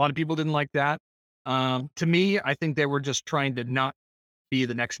 A lot of people didn't like that. To me, I think they were just trying to not be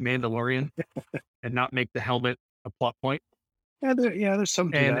the next Mandalorian and not make the helmet a plot point. Yeah, there's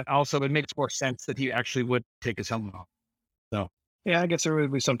some to And that. also, it makes more sense that he actually would take his helmet off. So, Yeah, I guess there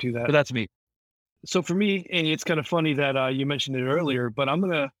would be some to that. but that's me. So for me, and it's kind of funny that you mentioned it earlier, but I'm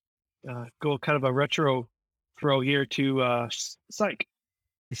gonna go kind of a retro throw here to Psych.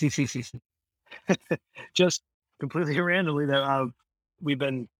 Just completely randomly that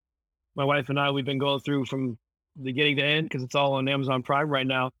my wife and we've been going through from beginning to end because it's all on Amazon Prime right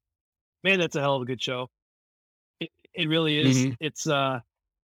now. Man, that's a hell of a good show. It really is. Mhm. It's the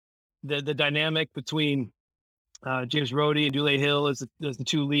dynamic between James Rhodey and Dule Hill as the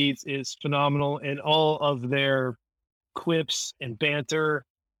two leads is phenomenal, and all of their quips and banter.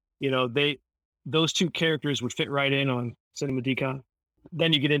 Those two characters would fit right in on Cinema Decon.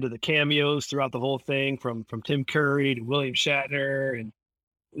 Then you get into the cameos throughout the whole thing, from Tim Curry to William Shatner, and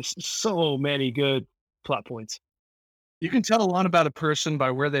so many good plot points. You can tell a lot about a person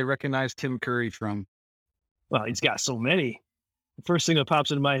by where they recognize Tim Curry from. Well, he's got so many. The first thing that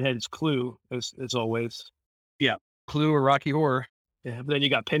pops into my head is Clue, as always. Clue or Rocky Horror. Yeah, but then you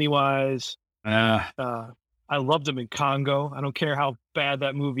got Pennywise. I loved him in Congo. I don't care how bad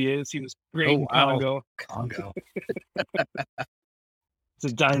that movie is. He was great in wow. Congo.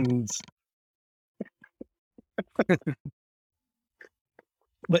 The diamonds.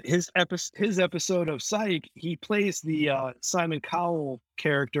 But his episode of Psych, he plays the Simon Cowell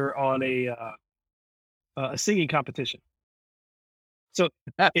character on a singing competition. So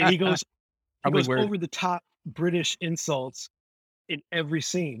and he goes over the top British insults in every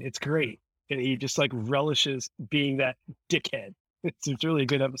scene. It's great. And he just like relishes being that dickhead. It's really a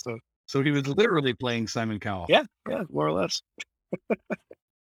good episode. So he was literally playing Simon Cowell. Yeah, more or less.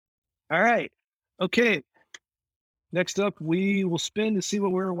 All right. Okay. Next up, we will spin to see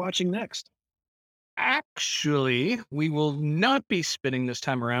what we're watching next. Actually, we will not be spinning this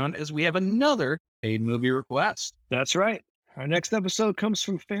time around as we have another paid movie request. That's right. Our next episode comes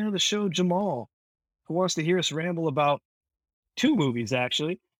from fan of the show, Jamal, who wants to hear us ramble about two movies,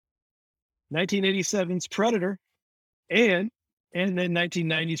 actually. 1987's Predator and then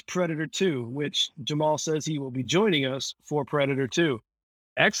 1990's Predator 2, which Jamal says he will be joining us for Predator 2.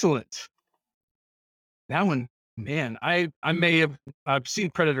 Excellent. That one, man, I've seen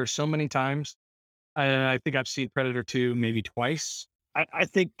Predator so many times. I think I've seen Predator 2 maybe twice. I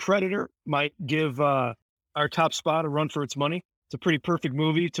think Predator might give our top spot a run for its money. It's a pretty perfect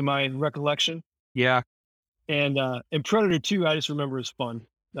movie to my recollection. Yeah. And Predator 2, I just remember as fun.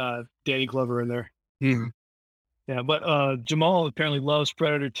 Danny Glover in there. Mm-hmm. Yeah, but Jamal apparently loves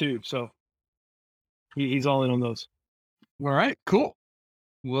Predator 2, so he's all in on those. All right, cool.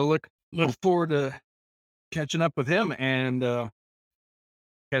 We'll look forward to catching up with him and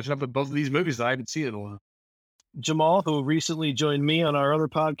catching up with both of these movies that I haven't seen in a while. Jamal, who recently joined me on our other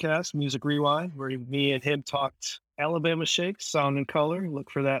podcast, Music Rewind, where me and him talked Alabama Shakes, Sound and Color.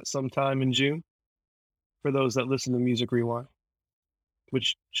 Look for that sometime in June for those that listen to Music Rewind,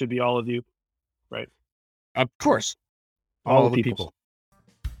 which should be all of you, right? Of course. All the people.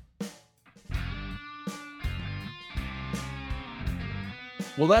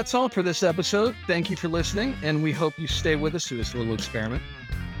 Well, that's all for this episode. Thank you for listening, and we hope you stay with us through this little experiment.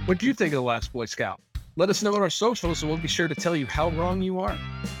 What do you think of The Last Boy Scout? Let us know on our socials, and we'll be sure to tell you how wrong you are.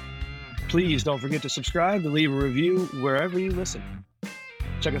 Please don't forget to subscribe and leave a review wherever you listen.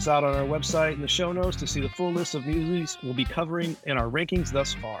 Check us out on our website in the show notes to see the full list of movies we'll be covering and our rankings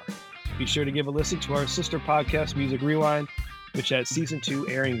thus far. Be sure to give a listen to our sister podcast, Music Rewind, which has season 2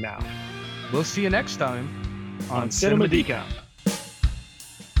 airing now. We'll see you next time on Cinema Decon.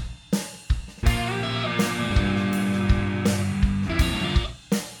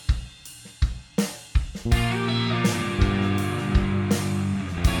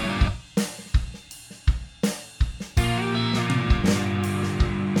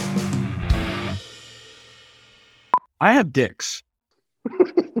 I have dicks.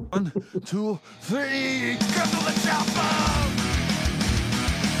 1, 2, 3, come to the chopper!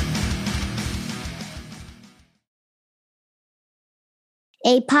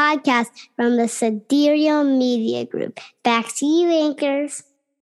 A podcast from the Sidereal Media Group. Back to you, anchors.